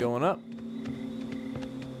 keep going up.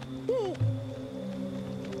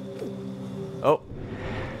 Oh,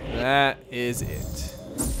 that is it.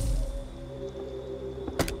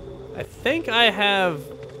 I think I have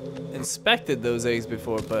inspected those eggs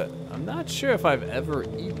before, but I'm not sure if I've ever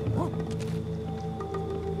eaten one.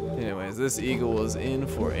 Anyways, this eagle is in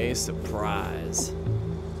for a surprise.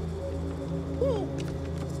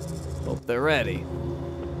 Hope they're ready.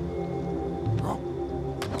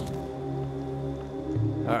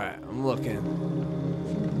 Alright, I'm looking.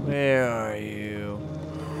 Where are you?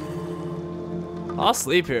 I'll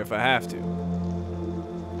sleep here if I have to.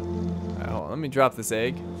 Alright, hold on, let me drop this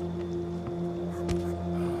egg.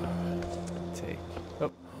 Take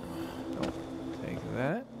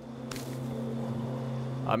that.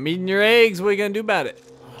 I'm eating your eggs. What are you gonna do about it?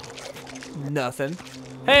 Nothing.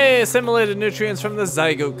 Hey, assimilated nutrients from the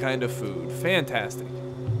zygote kind of food. Fantastic.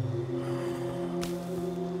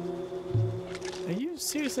 Are you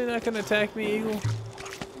seriously not gonna attack me, eagle?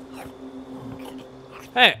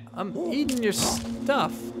 Hey, I'm eating your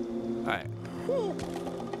stuff. Alright.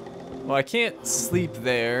 Well, I can't sleep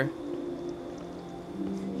there.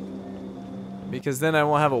 Because then I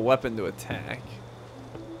won't have a weapon to attack.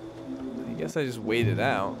 I guess I just wait it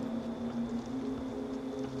out.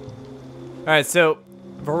 Alright, so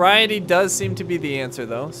variety does seem to be the answer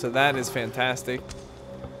though, so that is fantastic.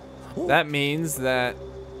 That means that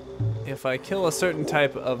if I kill a certain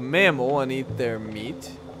type of mammal and eat their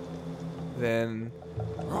meat, then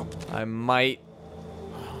I might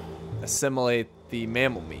assimilate the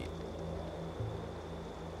mammal meat.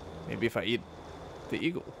 Maybe if I eat the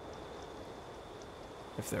eagle.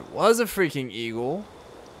 If there was a freaking eagle,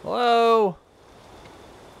 hello?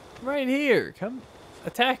 I'm right here, come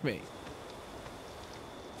attack me.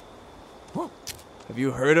 Have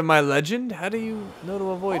you heard of my legend? How do you know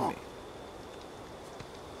to avoid me?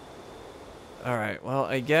 Alright, well,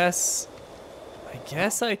 I guess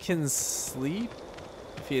I can sleep.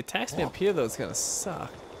 If he attacks me up here, though, it's gonna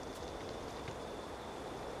suck.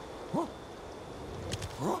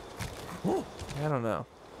 I don't know.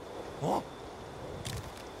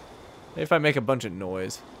 Maybe if I make a bunch of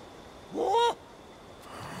noise.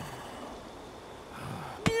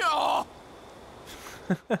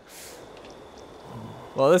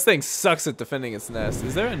 Well, this thing sucks at defending its nest.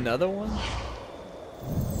 Is there another one?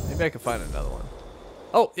 Maybe I can find another one.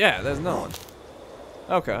 Oh, yeah, there's another one.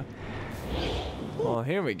 Okay. Well,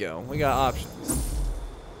 here we go. We got options.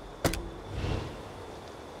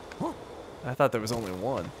 I thought there was only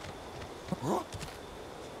one.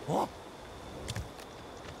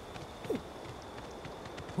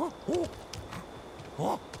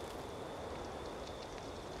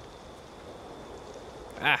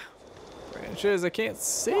 Ah. Branches I can't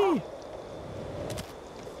see.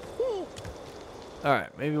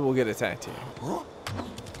 Alright, maybe we'll get attacked here.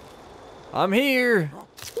 I'm here.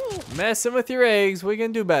 Messing with your eggs. What are you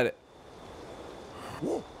gonna do about it?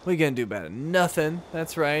 What are you gonna do about it? Nothing.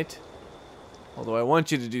 That's right. Although I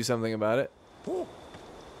want you to do something about it. I'm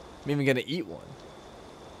even gonna eat one.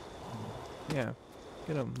 Yeah.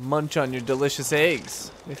 Gonna munch on your delicious eggs.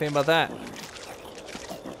 What do you think about that?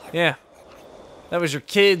 Yeah. That was your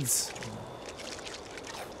kids.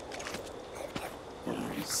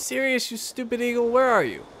 Serious, you stupid eagle? Where are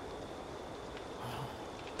you?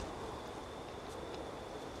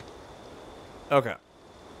 Okay.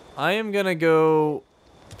 I am gonna go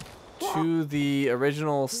to the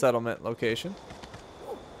original settlement location.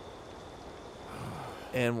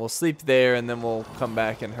 And we'll sleep there and then we'll come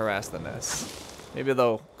back and harass the nest. Maybe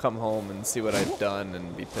they'll come home and see what I've done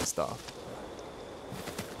and be pissed off.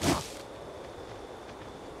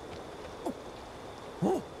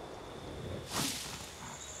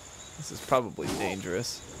 This is probably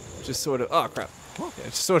dangerous. Just sort of, oh crap. Yeah,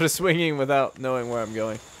 just sort of swinging without knowing where I'm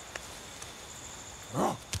going.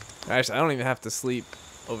 Actually, I don't even have to sleep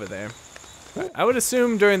over there. I would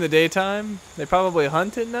assume during the daytime, they probably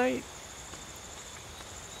hunt at night.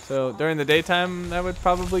 So during the daytime, I would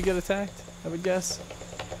probably get attacked, I would guess.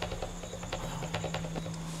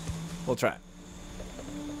 We'll try.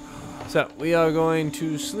 So we are going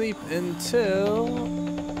to sleep until,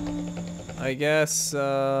 I guess,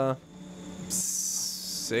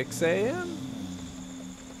 6 a.m.?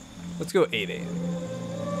 Let's go 8 a.m.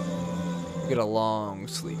 Get a long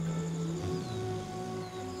sleep.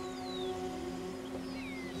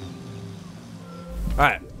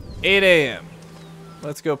 Alright, 8 a.m.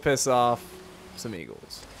 Let's go piss off some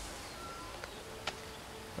eagles.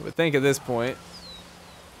 I would think at this point,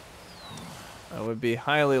 I would be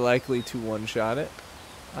highly likely to one-shot it.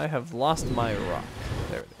 I have lost my rock.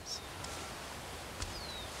 There it is.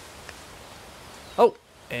 Oh,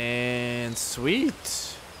 and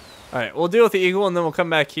sweet. Alright, we'll deal with the eagle and then we'll come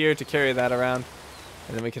back here to carry that around.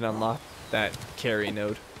 And then we can unlock that carry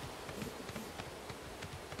node.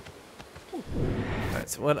 Alright,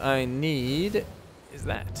 so what I need is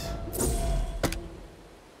that.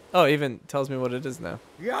 Oh, it even tells me what it is now.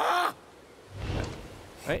 Yeah.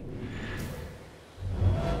 Right?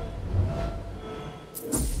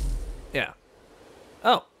 Yeah.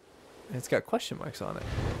 Oh, it's got question marks on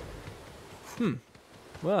it.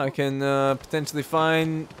 Well, I can potentially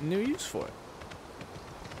find new use for it.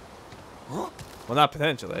 Well, not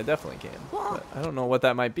potentially. I definitely can. But I don't know what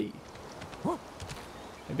that might be.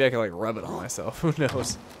 Maybe I can like rub it on myself. Who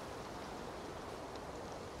knows?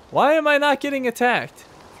 Why am I not getting attacked?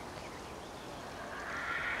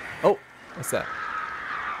 Oh, what's that?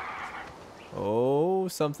 Oh,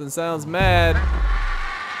 something sounds mad.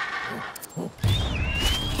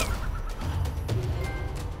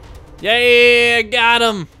 Yeah, got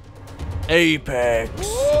him. Apex.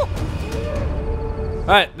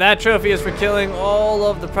 Alright, that trophy is for killing all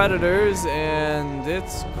of the predators, and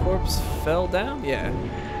its corpse fell down? Yeah.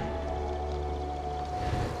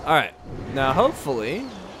 Alright, now hopefully,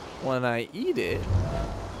 when I eat it,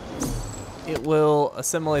 it will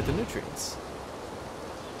assimilate the nutrients.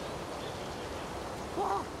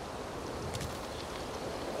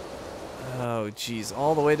 Oh, geez,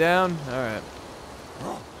 all the way down? Alright.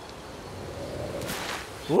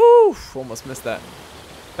 Woo! Almost missed that.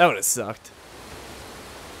 That would have sucked.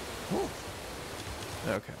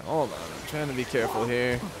 Okay, hold on. I'm trying to be careful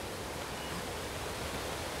here.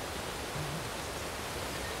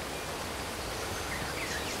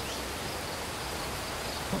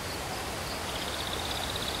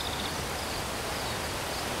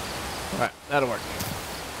 Alright, that'll work.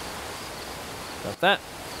 Got that.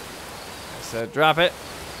 I said drop it.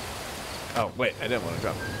 Oh, wait, I didn't want to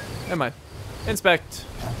drop it. Never mind. Inspect.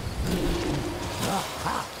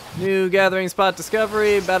 New gathering spot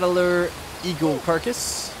discovery. Battler eagle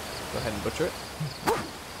carcass. Go ahead and butcher it.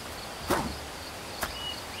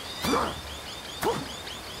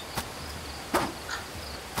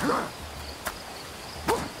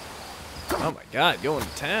 Oh my god, going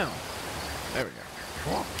to town. There we go.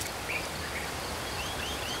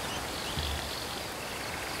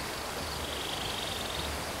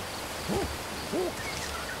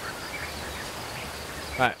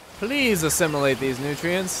 Alright, please assimilate these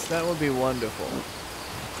nutrients. That would be wonderful.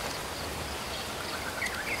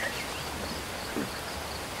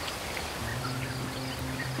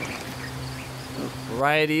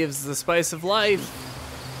 Variety is the spice of life.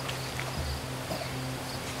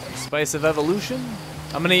 Spice of evolution.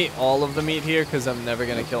 I'm gonna eat all of the meat here because I'm never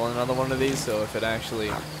gonna kill another one of these. So if it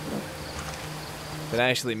actually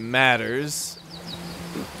matters,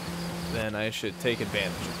 then I should take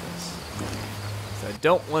advantage of this. So I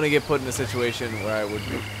don't want to get put in a situation where I would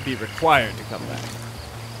be required to come back.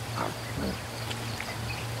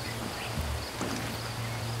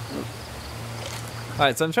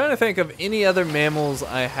 Alright, so I'm trying to think of any other mammals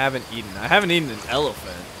I haven't eaten. I haven't eaten an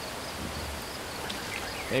elephant.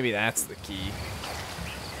 Maybe that's the key.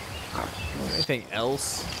 Anything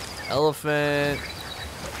else? Elephant.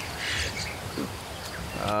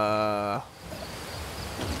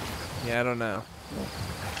 Yeah, I don't know.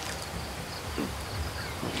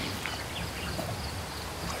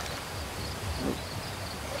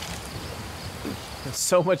 There's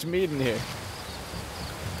so much meat in here.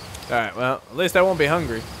 Alright, well, at least I won't be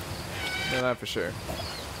hungry. Know that for sure.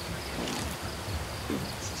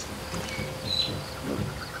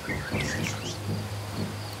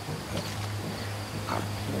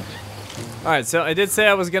 Alright, so I did say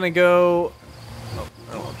I was gonna go... Oh,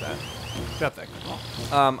 I don't want that. Drop that.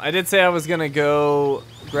 I did say I was gonna go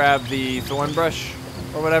grab the thorn brush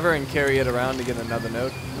or whatever and carry it around to get another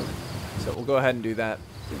node. So we'll go ahead and do that.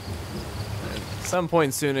 At some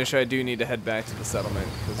point soonish, I do need to head back to the settlement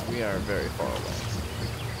because we are very far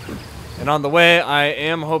away. And on the way, I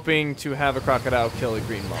am hoping to have a crocodile kill a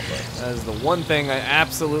green mamba. That is the one thing I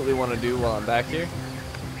absolutely want to do while I'm back here,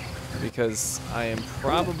 because I am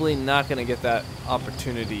probably not going to get that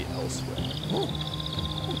opportunity elsewhere.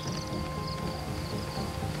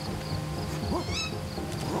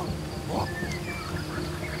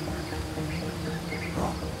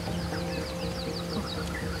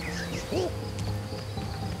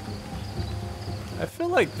 I feel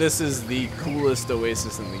like this is the coolest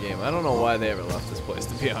oasis in the game. I don't know why they ever left this place,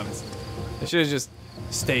 to be honest. They should have just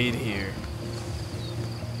stayed here.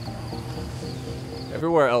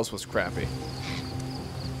 Everywhere else was crappy.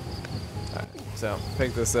 Alright, so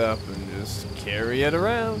pick this up and just carry it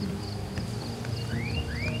around.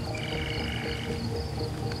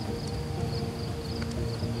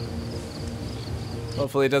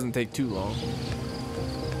 Hopefully it doesn't take too long.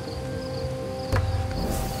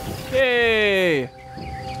 Yay!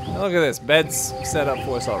 Now look at this. Bed's set up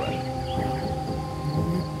for us already.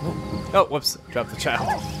 Oh, whoops. Dropped the child.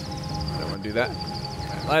 Don't want to do that.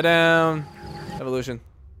 Right, lie down. Evolution.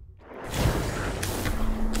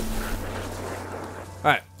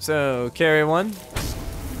 Alright, so carry one.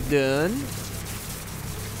 Done.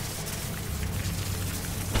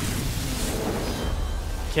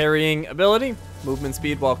 Carrying ability. Movement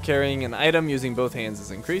speed while carrying an item using both hands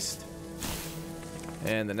is increased.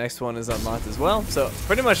 And the next one is unlocked as well. So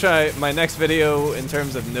pretty much my next video in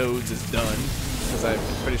terms of nodes is done, because I'm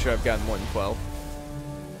pretty sure I've gotten more than 12.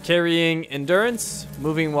 Carrying endurance.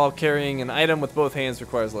 Moving while carrying an item with both hands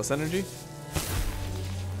requires less energy.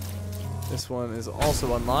 This one is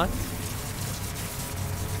also unlocked.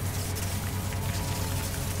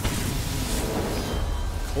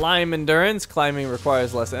 Climb endurance. Climbing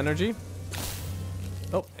requires less energy.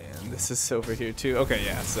 Oh, and this is over here too. Okay,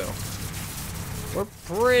 yeah, so we're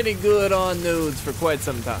pretty good on nodes for quite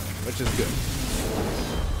some time, which is good.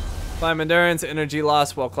 Climb endurance, energy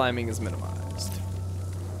loss while climbing is minimized.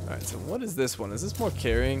 Alright, so what is this one? Is this more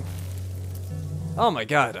carrying? Oh my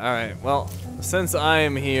god, alright, well, since I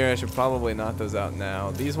am here, I should probably knock those out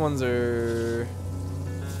now. These ones are...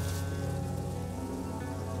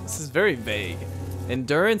 This is very vague.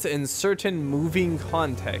 Endurance in certain moving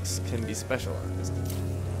contexts can be specialized.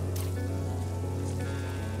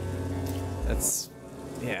 That's,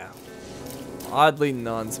 yeah, oddly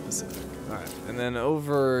non-specific. Alright, and then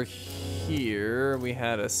over here, we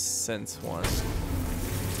had a sense one.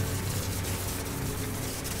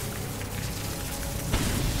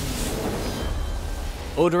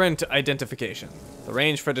 Odorant identification. The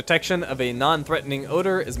range for detection of a non-threatening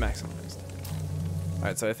odor is maximized.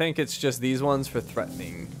 Alright, so I think it's just these ones for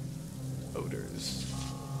threatening odors.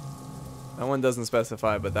 That one doesn't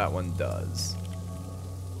specify, but that one does.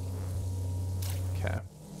 Okay.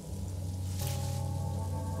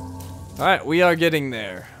 Alright, we are getting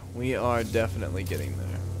there. We are definitely getting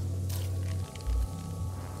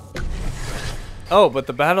there. Oh, but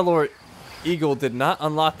the Battlelord Eagle did not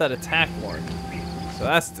unlock that attack one. So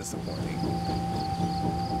that's disappointing.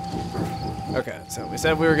 Okay, so we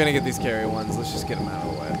said we were gonna get these carry ones. Let's just get them out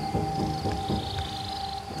of the way.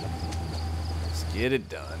 Let's get it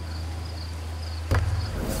done.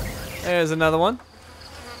 There's another one.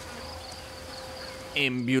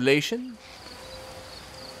 Ambulation.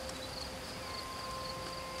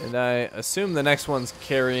 And I assume the next one's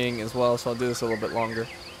carrying as well, so I'll do this a little bit longer.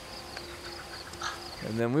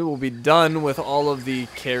 And then we will be done with all of the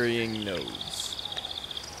carrying nodes.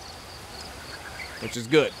 Which is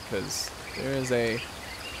good, because there is a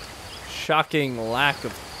shocking lack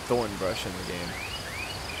of thorn brush in the game.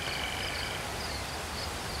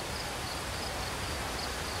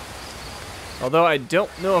 Although I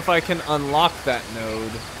don't know if I can unlock that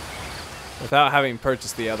node without having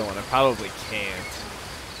purchased the other one. I probably can't.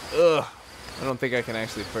 Ugh. I don't think I can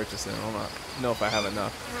actually purchase it. I don't know if I have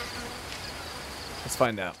enough. Let's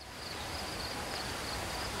find out.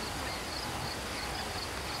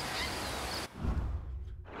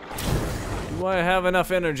 Do I have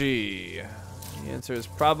enough energy? The answer is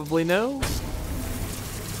probably no.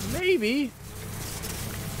 Maybe.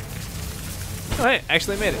 Oh, hey,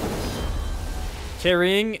 actually made it.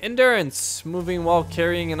 Carrying endurance. Moving while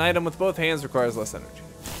carrying an item with both hands requires less energy.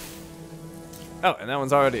 Oh, and that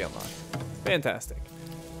one's already unlocked. Fantastic.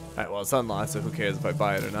 Alright, well, it's unlocked, so who cares if I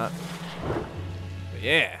buy it or not. But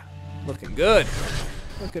yeah, looking good.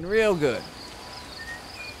 Looking real good.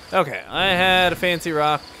 Okay, I had a fancy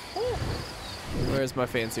rock. Where's my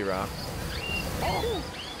fancy rock? That's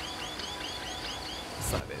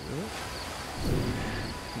not it, is it?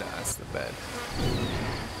 No, that's the bed.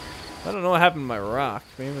 I don't know what happened to my rock.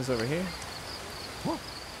 Maybe it was over here.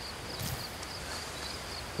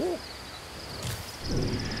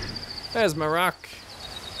 There's my rock.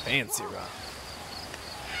 Fancy rock.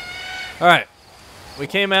 Alright. We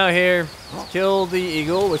came out here to kill the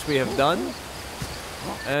eagle, which we have done.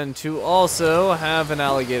 And to also have an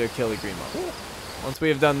alligator kill the green monkey. Once we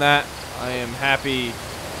have done that, I am happy,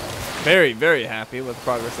 very, very happy with the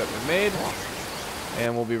progress that we've made.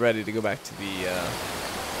 And we'll be ready to go back to the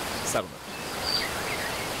settlement.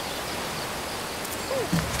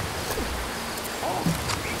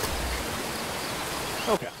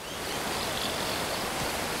 Okay.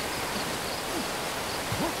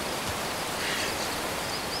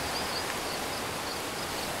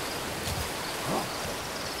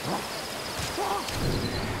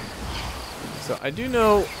 So I do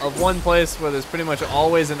know of one place where there's pretty much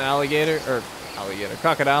always an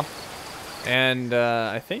crocodile. And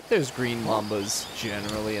I think there's green mambas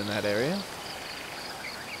generally in that area.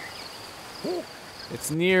 It's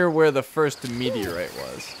near where the first meteorite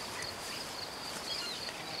was.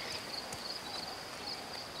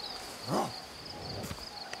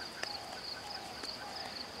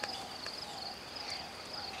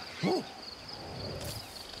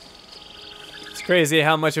 It's crazy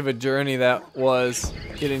how much of a journey that was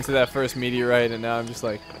getting to that first meteorite, and now I'm just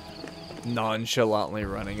like nonchalantly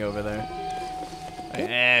running over there. Like,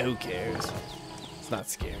 who cares? It's not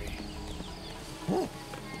scary.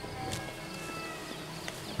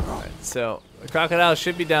 Alright, so the crocodile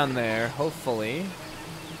should be down there. Hopefully,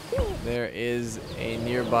 there is a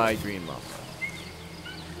nearby green mamba.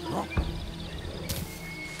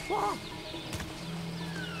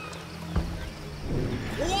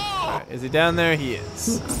 Alright, is he down there? He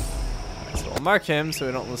is. Alright, so we'll mark him so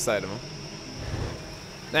we don't lose sight of him.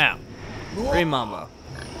 Now, green mamba.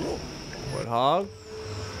 Warthog.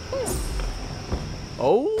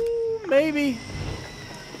 Oh, maybe.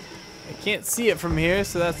 I can't see it from here,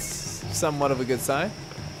 so that's somewhat of a good sign.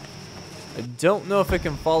 I don't know if it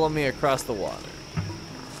can follow me across the water.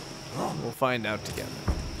 We'll find out together.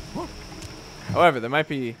 However, there might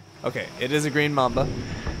be... Okay, it is a green mamba.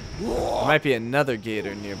 There might be another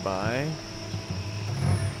gator nearby.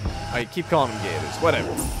 I keep calling them gators.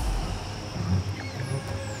 Whatever.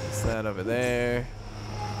 What's that over there?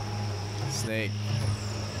 Snake.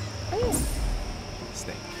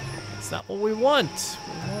 Snake. It's not what we want.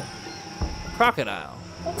 We want crocodile.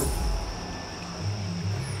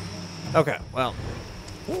 Okay, well.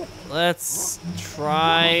 Let's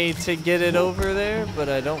try to get it over there, but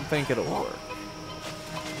I don't think it'll work.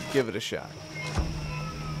 Give it a shot.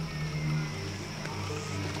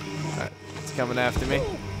 Alright, it's coming after me.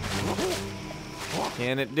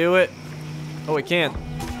 Can it do it? Oh, it can.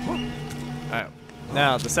 Alright,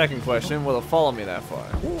 now the second question, will it follow me that far?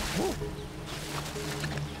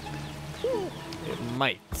 It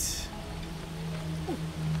might.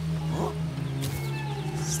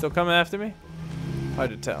 Still coming after me? Hard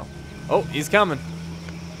to tell. Oh, he's coming.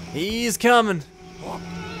 He's coming.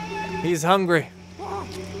 He's hungry.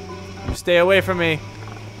 You stay away from me.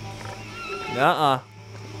 Nuh-uh.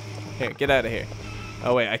 Here, get out of here.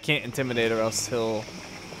 Oh wait, I can't intimidate or else he'll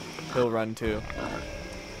run too.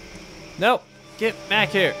 Nope. Get back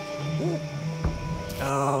here.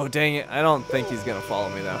 Oh, dang it. I don't think he's gonna follow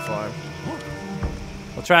me that far.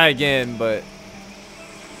 I'll try again, but it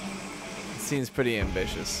seems pretty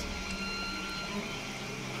ambitious.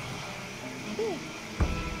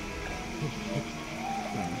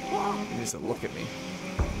 He needs to look at me.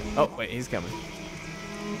 Oh, wait, he's coming.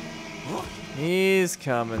 He's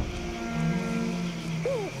coming.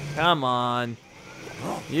 Come on.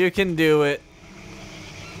 You can do it.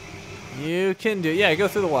 You can do it. Yeah, go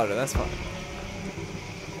through the water. That's fine.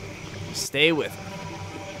 Just stay with him.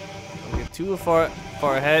 Don't get too far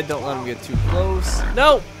ahead. Don't let him get too close.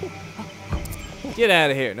 No! Get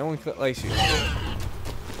out of here. No one likes you.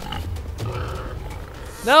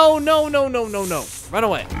 No, no, no, no, no, no. Run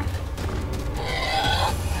away.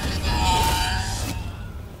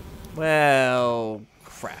 Well,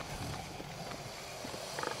 crap.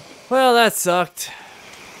 Well, that sucked.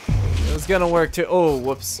 It was gonna work too. Oh,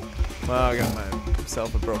 whoops. Well, I got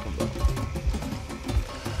myself a broken bone.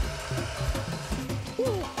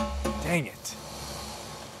 Dang it.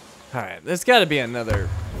 Alright, there's gotta be another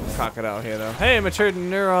crocodile here, though. Hey, matured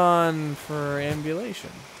neuron for ambulation.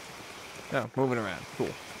 No, moving around. Cool.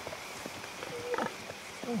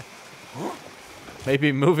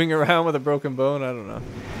 Maybe moving around with a broken bone? I don't know.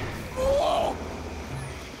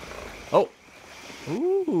 Oh.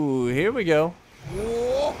 Ooh, here we go.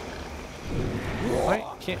 Why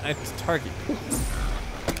can't I target?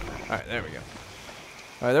 Alright, there we go.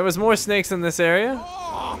 Alright, there was more snakes in this area.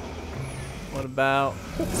 What about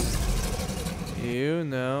you?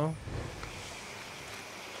 No.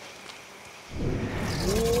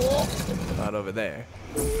 Not over there.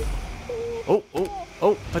 Oh, oh,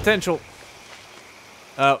 oh, potential.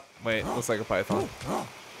 Oh, wait, looks like a python.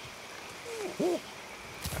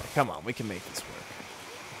 Right, come on, we can make this work.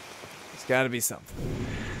 There's gotta be something.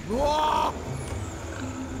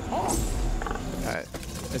 Alright,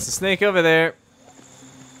 there's a snake over there.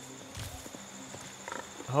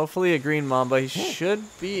 Hopefully a green mamba. He should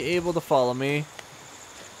be able to follow me.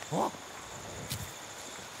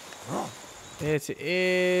 It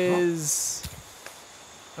is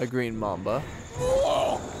a green mamba.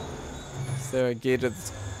 Is there a gator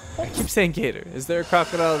that's... I keep saying gator. Is there a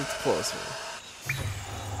crocodile that's closer?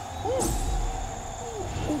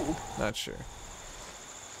 Not sure.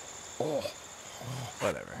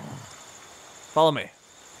 Whatever. Follow me.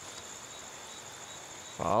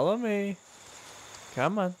 Follow me.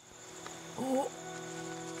 Come on.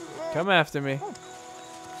 Come after me.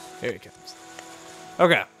 Here he comes.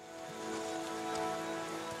 Okay.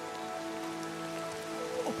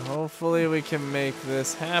 Hopefully we can make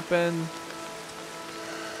this happen.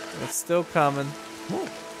 It's still coming.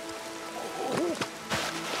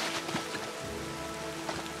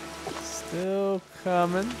 Still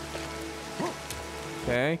coming.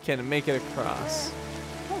 Okay, can it make it across?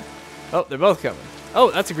 Oh, they're both coming. Oh,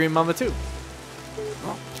 that's a green mamba too.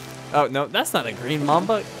 Oh, no, that's not a green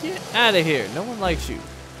mamba. Get out of here. No one likes you.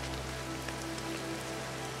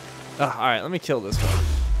 Oh, alright, let me kill this one.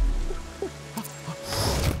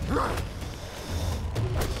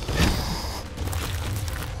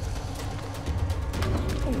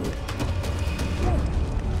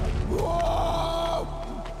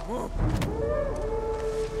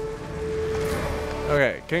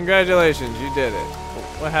 Okay, congratulations, you did it.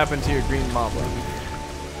 What happened to your green mamba?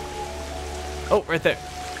 Oh, right there.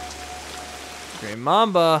 Green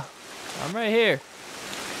Mamba. I'm right here.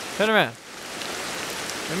 Turn around.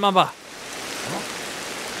 Green Mamba.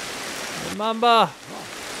 Green Mamba.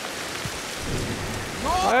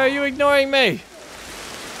 Why are you ignoring me?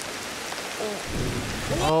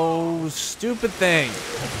 Oh, stupid thing.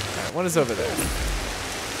 Alright, what is over there?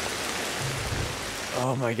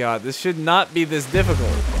 Oh my god, this should not be this difficult.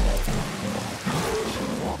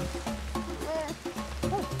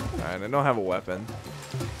 Alright, I don't have a weapon.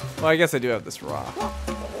 Well, I guess I do have this rock.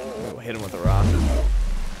 We'll hit him with a rock.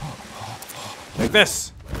 Like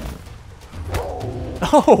this.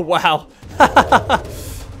 Oh, wow.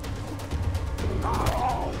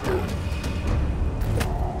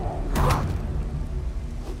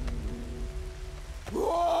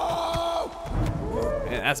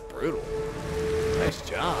 Man, that's brutal. Nice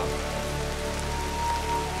job.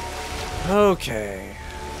 Okay.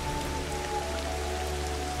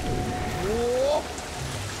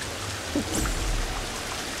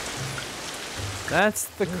 That's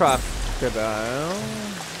the crocodile.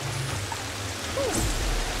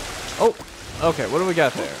 Oh, okay. What do we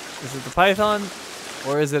got there? Is it the python,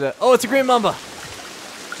 or is it a? Oh, it's a green mamba.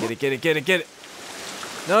 Get it! Get it! Get it! Get it!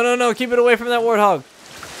 No! No! No! Keep it away from that warthog.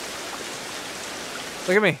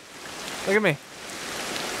 Look at me! Look at me!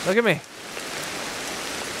 Look at me!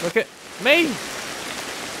 Look at me!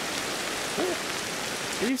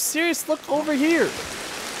 Are you serious? Look over here!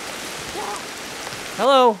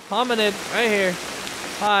 Hello, hominid, right here.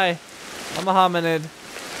 Hi, I'm a hominid.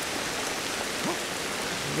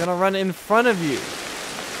 I'm gonna run in front of you.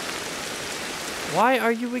 Why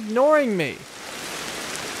are you ignoring me?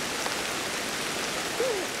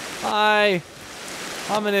 Hi,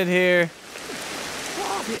 hominid here.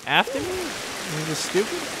 Is he after me? Is he just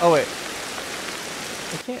stupid? Oh wait,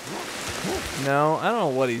 I can't. No, I don't know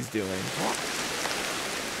what he's doing.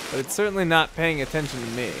 But it's certainly not paying attention to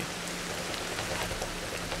me.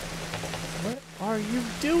 What are you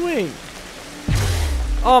doing?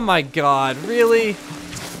 Oh my god, really?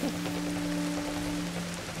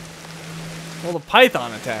 Well, the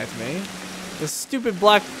python attacked me. The stupid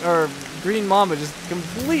black or green mamba just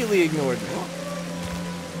completely ignored me.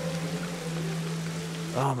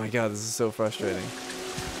 Oh my god, this is so frustrating.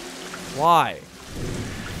 Why?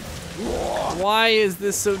 Why is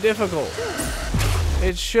this so difficult?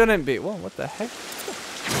 It shouldn't be. Whoa, what the heck?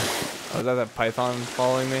 Oh, is that python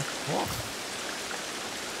following me?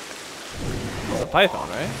 It's a python,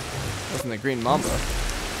 right? It wasn't the green mamba.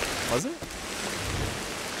 Was it?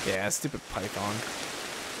 Yeah, stupid python.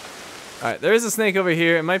 Alright, there is a snake over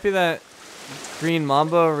here. It might be that green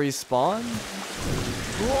mamba respawn?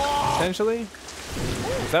 Potentially?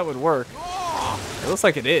 If that would work. It looks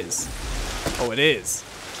like it is. Oh, it is.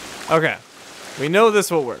 Okay. We know this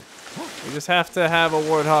will work. We just have to have a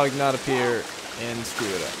warthog not appear and screw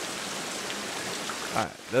it up.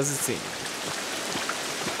 Alright, does it seem?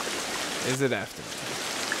 Is it after me?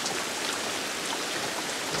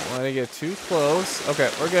 Don't want to get too close.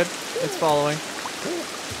 Okay, we're good. It's following.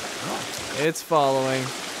 It's following.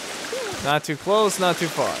 Not too close, not too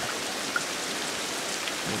far.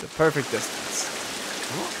 Need the perfect distance.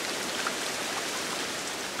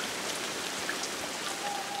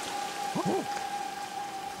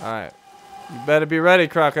 Alright. You better be ready,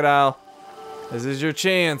 crocodile. This is your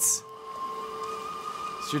chance.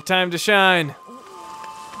 It's your time to shine.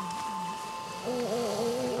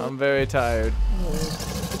 I'm very tired.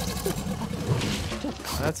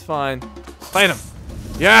 That's fine. Fight him.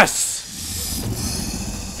 Yes!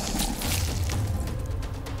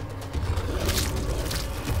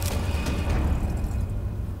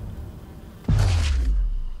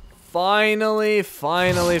 Finally,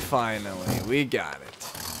 finally, finally. We got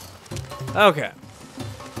it. Okay.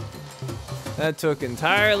 That took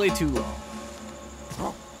entirely too long.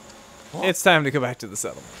 It's time to go back to the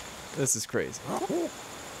settlement. This is crazy.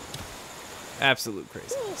 Absolute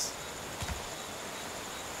craziness.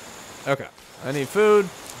 Okay. I need food.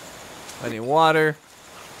 I need water.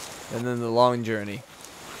 And then the long journey.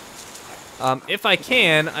 If I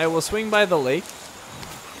can, I will swing by the lake.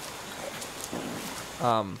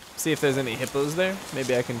 See if there's any hippos there.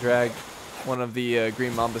 Maybe I can drag one of the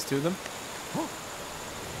green mambas to them.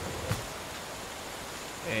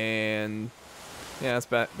 And yeah,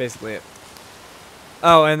 that's basically it.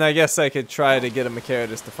 Oh, and I guess I could try to get a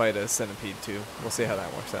Macaritus to fight a centipede too. We'll see how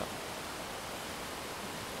that works out.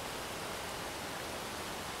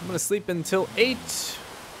 I'm gonna sleep until 8.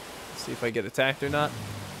 See if I get attacked or not.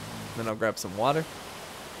 Then I'll grab some water.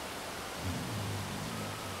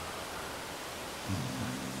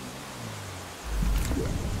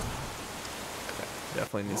 Okay,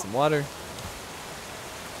 definitely need some water.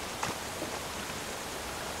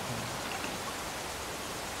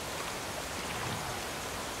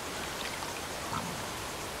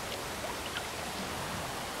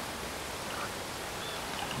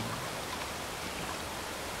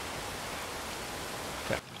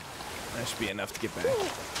 That should be enough to get back.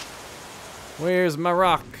 Where's my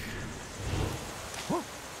rock?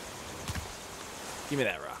 Give me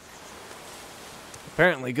that rock.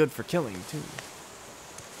 Apparently good for killing, too.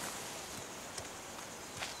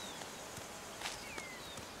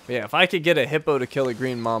 But yeah, if I could get a hippo to kill a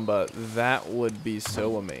green mamba, that would be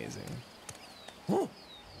so amazing.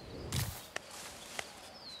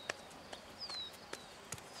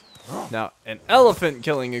 Now, an elephant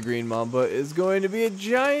killing a green mamba is going to be a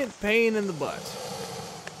giant pain in the butt.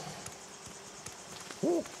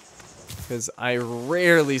 Because I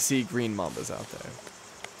rarely see green mambas out there.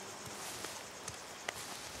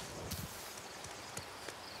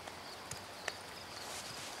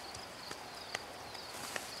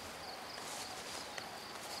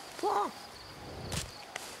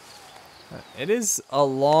 It is a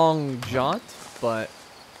long jaunt, but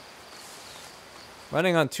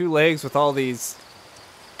running on 2 legs with all these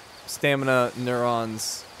stamina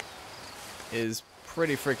neurons is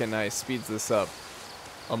pretty freaking nice. Speeds this up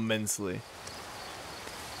immensely.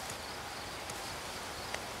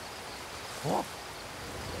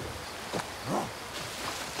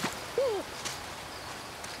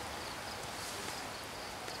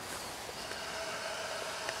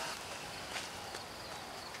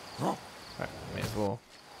 Alright, may as well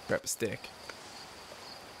grab a stick.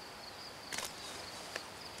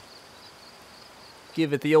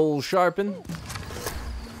 Give it the old sharpen.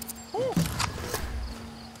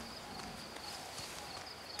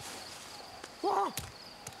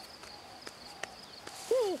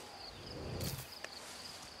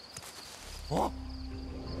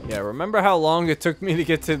 Yeah, remember how long it took me to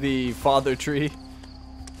get to the father tree?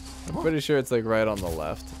 I'm pretty sure it's like right on the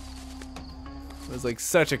left. It was like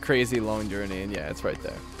such a crazy long journey, and yeah, it's right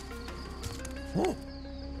there.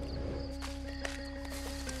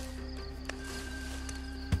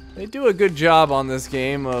 They do a good job on this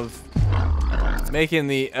game of making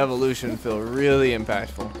the evolution feel really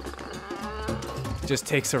impactful. It just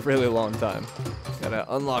takes a really long time. Gotta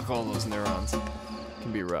unlock all those neurons. It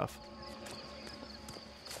can be rough.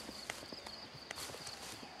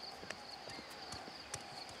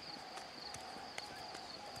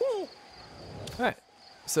 Alright,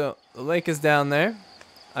 so the lake is down there.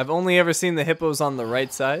 I've only ever seen the hippos on the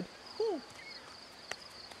right side.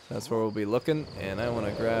 That's where we'll be looking, and I want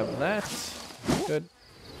to grab that. Good.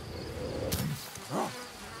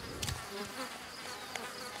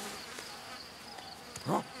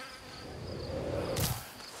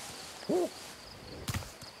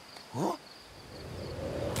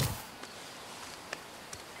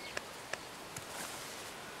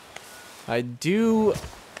 I do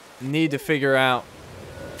need to figure out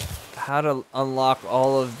how to unlock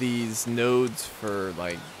all of these nodes for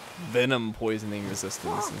like venom poisoning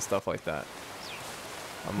resistance and stuff like that.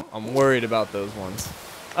 I'm worried about those ones.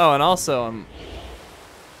 Oh, and also I'm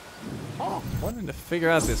wanting to figure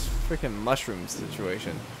out this freaking mushroom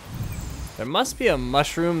situation. There must be a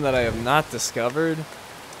mushroom that I have not discovered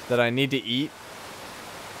that I need to eat,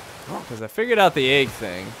 because I figured out the egg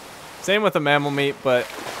thing. Same with the mammal meat, but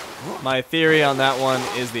my theory on that one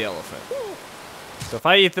is the elephant. So if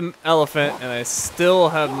I eat the elephant and I still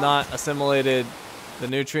have not assimilated the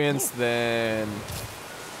nutrients, then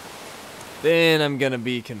I'm gonna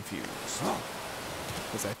be confused.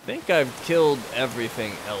 Because I think I've killed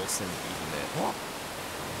everything else and eaten it.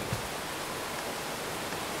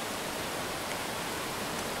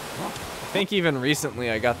 I think even recently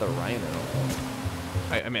I got the rhino.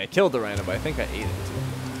 I mean, I killed the rhino, but I think I ate it too.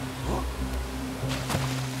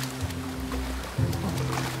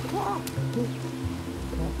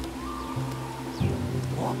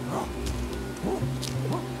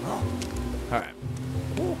 Alright.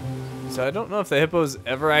 So I don't know if the hippos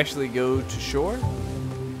ever actually go to shore.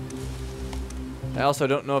 I also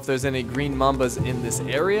don't know if there's any green mambas in this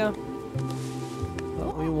area.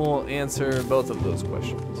 But we will answer both of those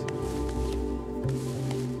questions.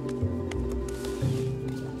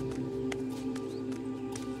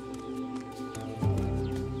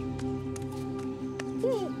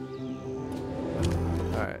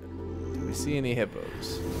 Alright. Do we see any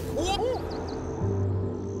hippos?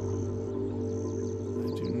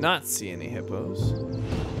 Not see any hippos.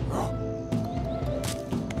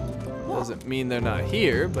 Doesn't mean they're not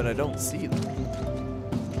here, but I don't see them.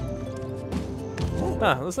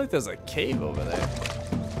 Huh, looks like there's a cave over there.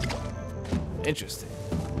 Interesting.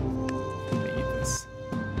 Let me eat this.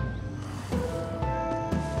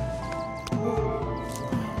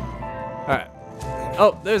 Alright.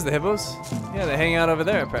 Oh, there's the hippos. Yeah, they hang out over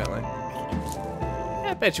there apparently. Yeah,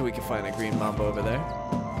 I bet you we can find a green mamba over there.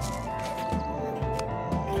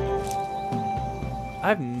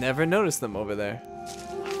 I've never noticed them over there.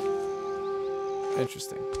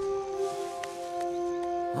 Interesting.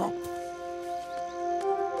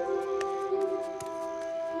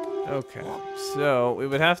 Okay, so we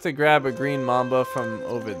would have to grab a green mamba from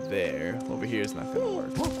over there. Over here is not going to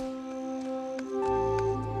work.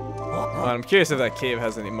 Well, I'm curious if that cave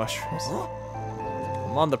has any mushrooms.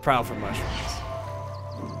 I'm on the prowl for mushrooms.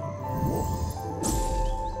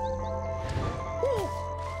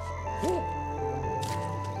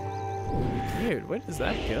 Weird, where does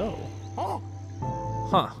that go?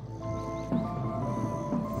 Huh.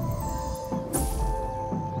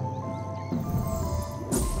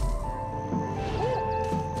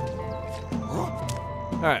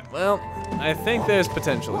 Alright, well, I think there's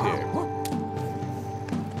potential here.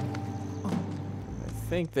 I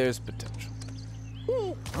think there's potential.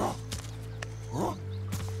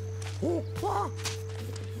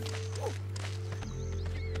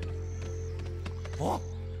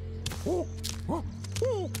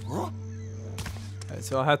 Alright,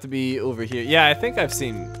 so I'll have to be over here. Yeah, I think I've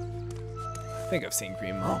seen green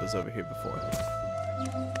mambas over here before.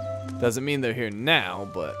 Doesn't mean they're here now,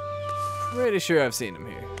 but pretty sure I've seen them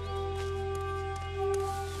here.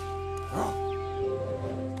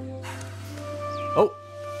 Oh,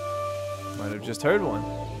 might have just heard one.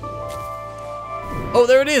 Oh,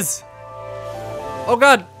 there it is. Oh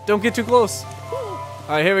God, don't get too close. All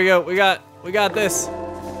right, here we go. We got this.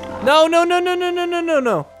 No, no, no, no, no, no, no, no,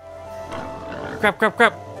 no. Crap, crap,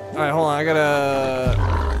 crap. All right, hold on. I gotta.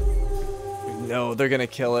 No, they're gonna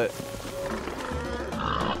kill it.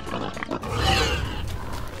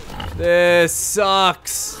 This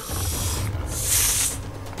sucks.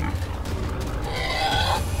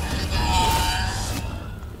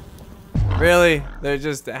 Really? There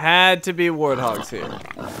just had to be warthogs here.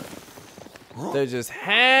 There just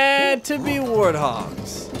had to be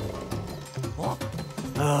warthogs.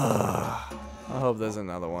 I hope there's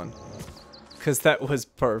another one. Because that was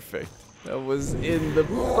perfect. That was in the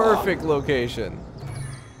perfect location.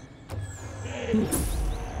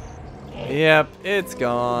 Yep, it's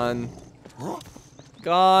gone.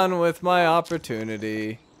 Gone with my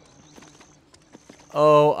opportunity.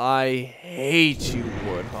 Oh, I hate you,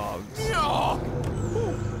 warthogs.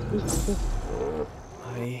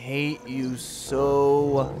 I hate you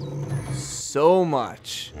so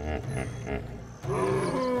much.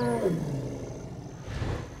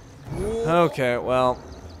 Okay, well,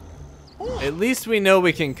 at least we know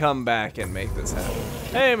we can come back and make this happen.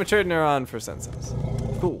 Hey, matured neuron for senses.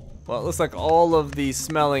 Cool. Well, it looks like all of the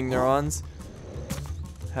smelling neurons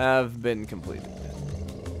have been completed.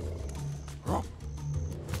 Oh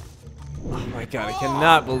my God, I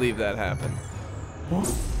cannot believe that happened.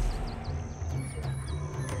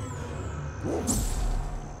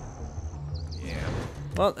 Yeah.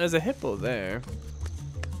 Well, there's a hippo there.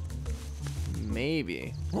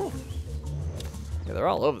 Maybe. Yeah, they're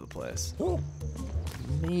all over the place.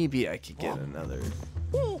 Maybe I could get another.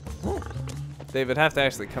 They would have to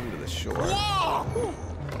actually come to the shore.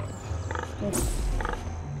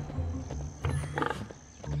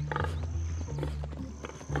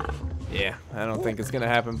 Yeah, I don't think it's gonna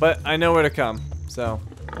happen, but I know where to come, so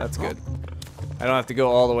that's good. I don't have to go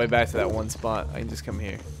all the way back to that one spot. I can just come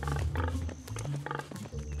here.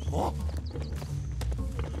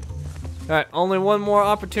 Alright, only one more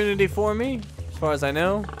opportunity for me, as far as I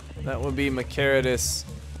know. That would be Macaritus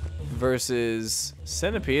versus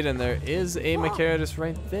Centipede, and there is a Macaritus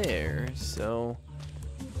right there, so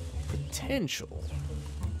potential.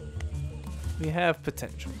 We have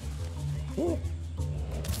potential. Let's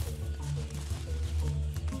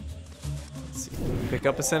see. Pick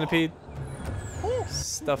up a Centipede.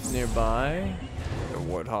 Stuff nearby. They're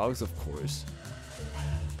warthogs, of course.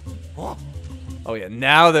 Oh yeah,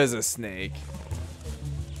 now there's a snake.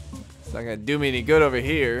 It's not gonna do me any good over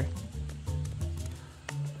here.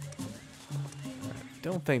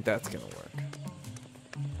 Don't think that's gonna work.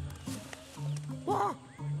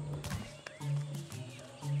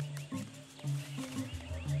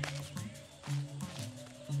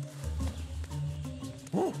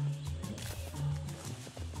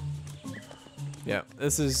 Yeah,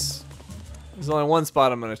 there's only one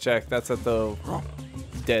spot I'm gonna check. That's at the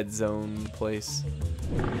dead zone place,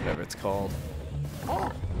 whatever it's called.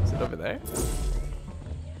 Is it over there?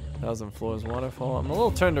 1,000 Floors Waterfall. I'm a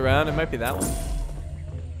little turned around. It might be that one.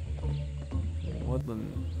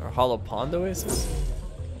 Woodland or Hollow Pond Oasis?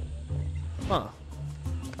 Huh.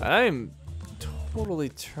 I'm totally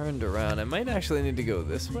turned around. I might actually need to go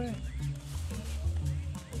this way.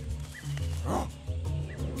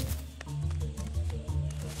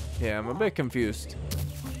 Yeah, I'm a bit confused.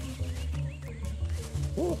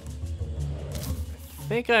 I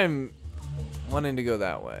think I'm wanting to go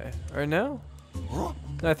that way. Or no? No,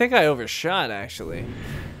 I think I overshot, actually.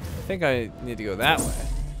 I think I need to go that way.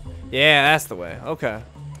 Yeah, that's the way. Okay.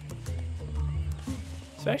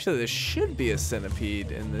 So actually, there should be a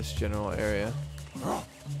centipede in this general area.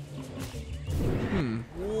 I'm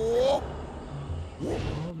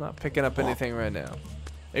not picking up anything right now.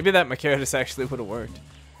 Maybe that Macarius actually would have worked.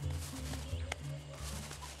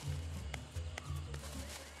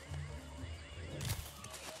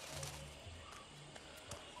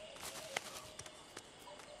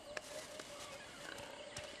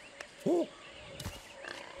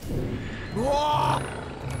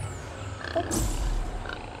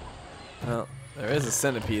 Well, there is a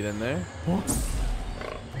centipede in there.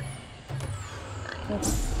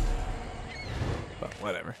 But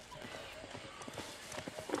whatever.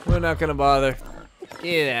 We're not gonna bother.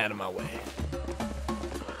 Get out of my way.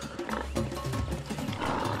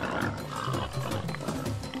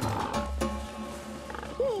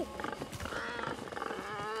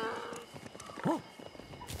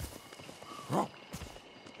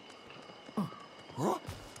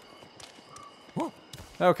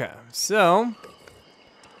 Okay, so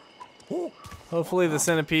hopefully the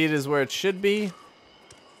centipede is where it should be.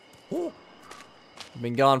 I've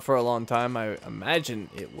been gone for a long time. I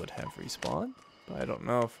imagine it would have respawned, but I don't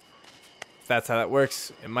know if that's how that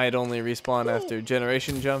works. It might only respawn after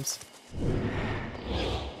generation jumps.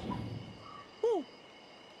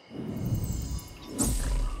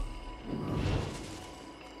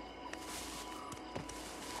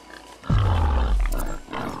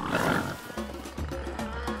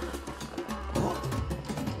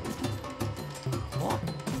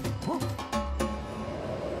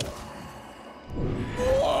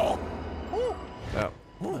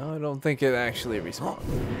 I don't think it actually respawned.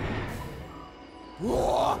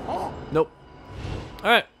 Nope.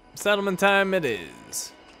 Alright, settlement time it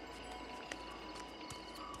is.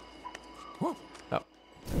 Oh,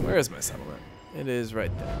 where is my settlement? It is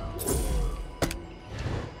right there.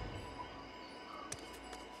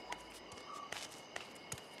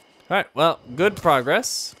 Alright, well, good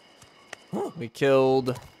progress. We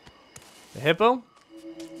killed the hippo.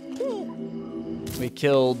 We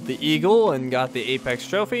killed the eagle and got the apex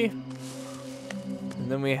trophy.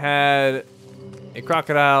 And then we had a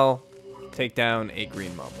crocodile take down a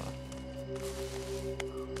green mamba.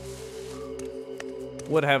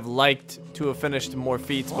 Would have liked to have finished more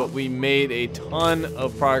feats, but we made a ton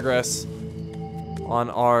of progress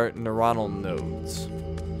on our neuronal nodes.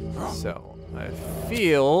 So I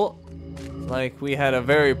feel like we had a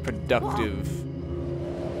very productive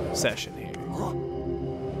session here.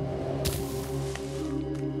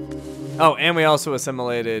 Oh, and we also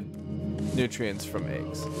assimilated nutrients from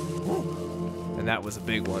eggs. And that was a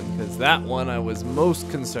big one, because that one I was most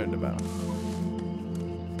concerned about.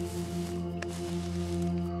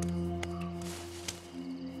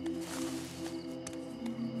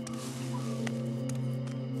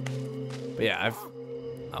 But yeah,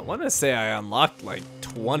 I want to say I unlocked like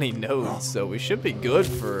 20 nodes, so we should be good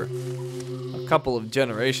for a couple of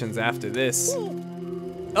generations after this.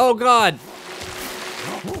 Oh God!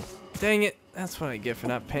 Dang it, that's what I get for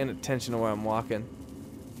not paying attention to where I'm walking.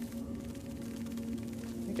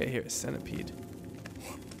 I think I hear a centipede.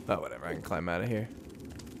 Oh, whatever, I can climb out of here.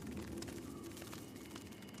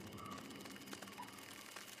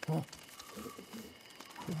 Good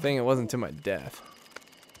thing it wasn't to my death.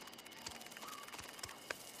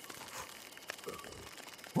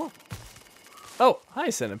 Oh, hi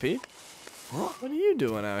centipede. What are you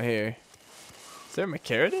doing out here? Is there a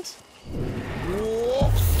Macarius?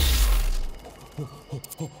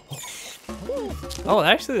 Oh,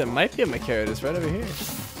 actually, there might be a Macarius right over here.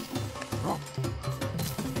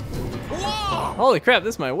 Holy crap,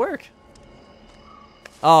 this might work.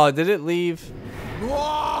 Oh, did it leave?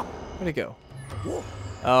 Where'd it go?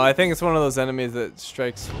 Oh, I think it's one of those enemies that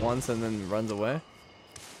strikes once and then runs away.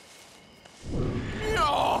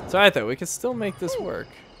 It's alright though, we can still make this work.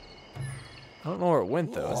 I don't know where it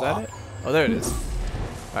went though, is that it? Oh, there it is.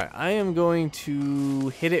 Alright, I am going to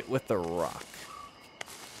hit it with the rock.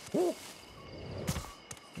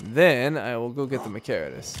 Then I will go get the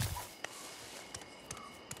Macarius.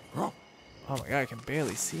 Oh my god, I can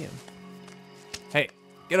barely see him. Hey,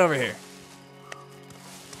 get over here.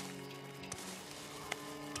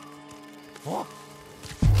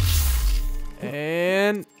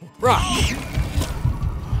 And rock.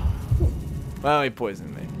 Well, he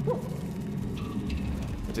poisoned me.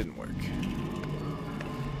 It didn't work.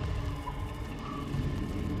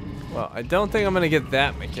 Well, I don't think I'm gonna get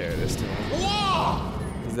that Macarius to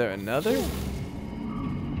him. Is there another?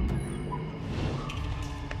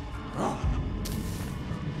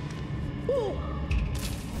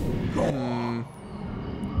 I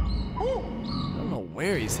don't know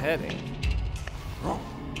where he's heading.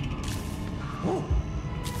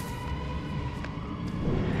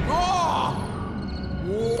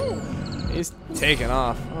 He's taking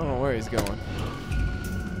off. I don't know where he's going.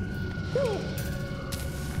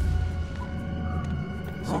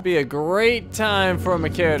 This would be a great time for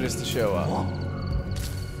Macaridus to show up.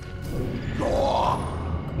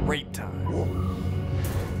 Great time.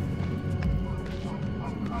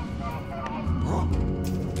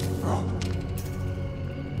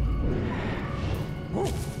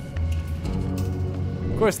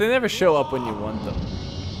 Of course, they never show up when you want them.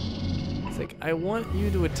 It's like, I want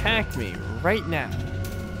you to attack me right now.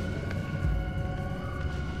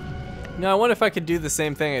 Now, I wonder if I could do the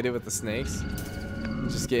same thing I did with the snakes.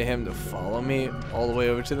 Just get him to follow me all the way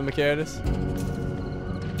over to the Macaridus.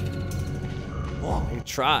 I could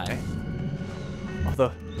try.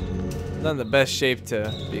 Although, not in the best shape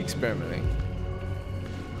to be experimenting.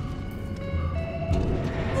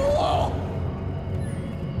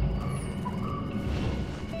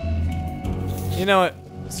 You know what?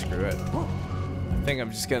 Screw it. I think I'm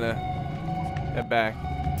just gonna head back.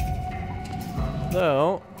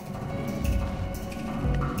 Though,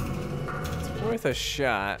 it's worth a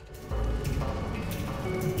shot.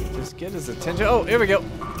 Just get his attention. Oh, here we go.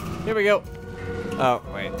 Here we go. Oh,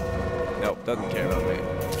 wait. Nope, doesn't care about me.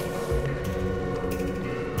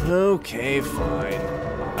 Okay, fine.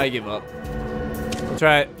 I give up. We'll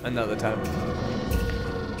try it another time.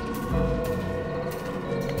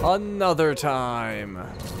 Another time.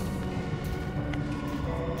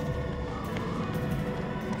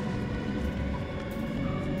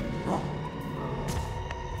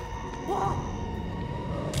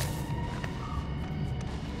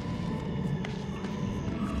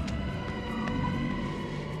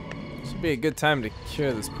 Should be a good time to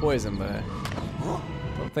cure this poison, but I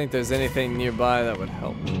don't think there's anything nearby that would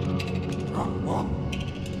help.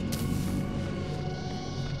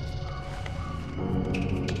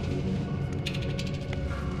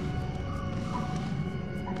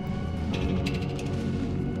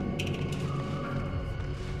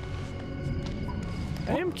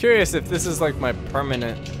 I am curious if this is like my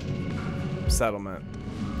permanent settlement.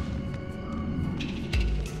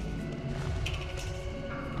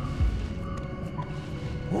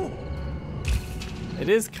 It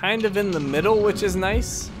is kind of in the middle, which is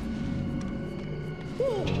nice.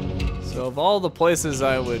 So of all the places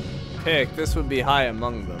I would pick, this would be high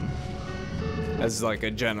among them. As like a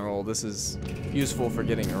general, this is useful for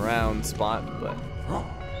getting around spot, but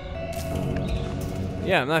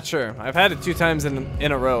yeah, I'm not sure. I've had it 2 times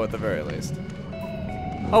in a row at the very least.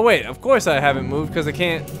 Oh wait, of course I haven't moved because I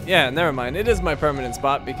can't. Yeah, never mind. It is my permanent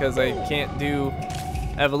spot because I can't do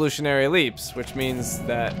evolutionary leaps, which means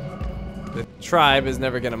that the tribe is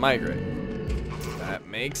never gonna migrate. That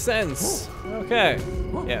makes sense. Okay.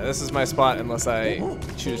 Yeah, this is my spot unless I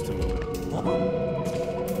choose to move it.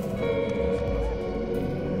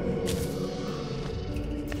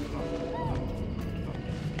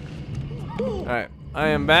 Alright, I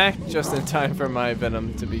am back just in time for my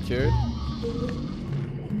venom to be cured.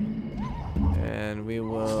 And we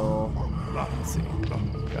will, let's see,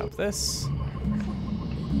 drop this.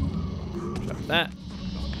 Drop that.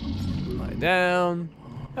 Lie down.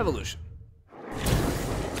 Evolution.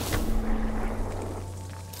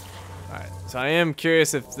 Alright, so I am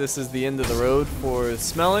curious if this is the end of the road for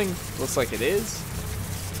smelling. Looks like it is.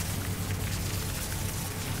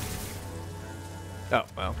 Oh,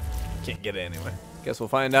 well. Can't get it anyway. Guess we'll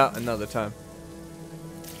find out another time.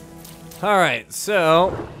 Alright,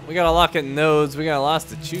 so we got a lot of nodes. We got a lot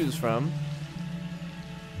to choose from.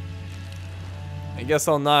 I guess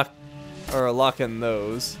I'll lock in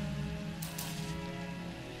those.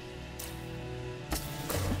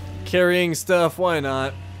 Carrying stuff, why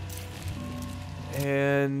not?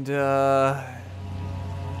 And let's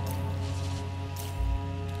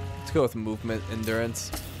go with movement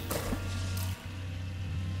endurance.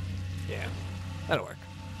 Yeah, that'll work.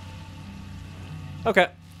 Okay,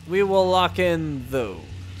 we will lock in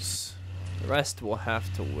those. The rest will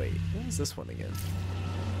have to wait. What is this one again?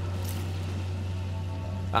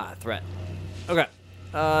 Ah, threat. Okay,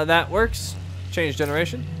 that works. Change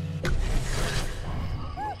generation.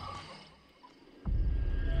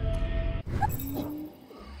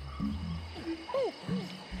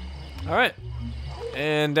 All right,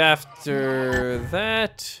 and after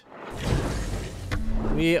that,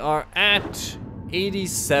 we are at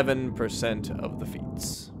 87% of the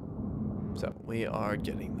feats. So we are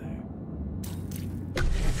getting there.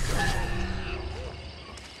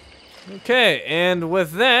 Okay, and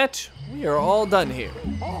with that, we are all done here.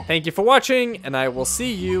 Thank you for watching, and I will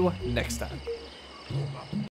see you next time.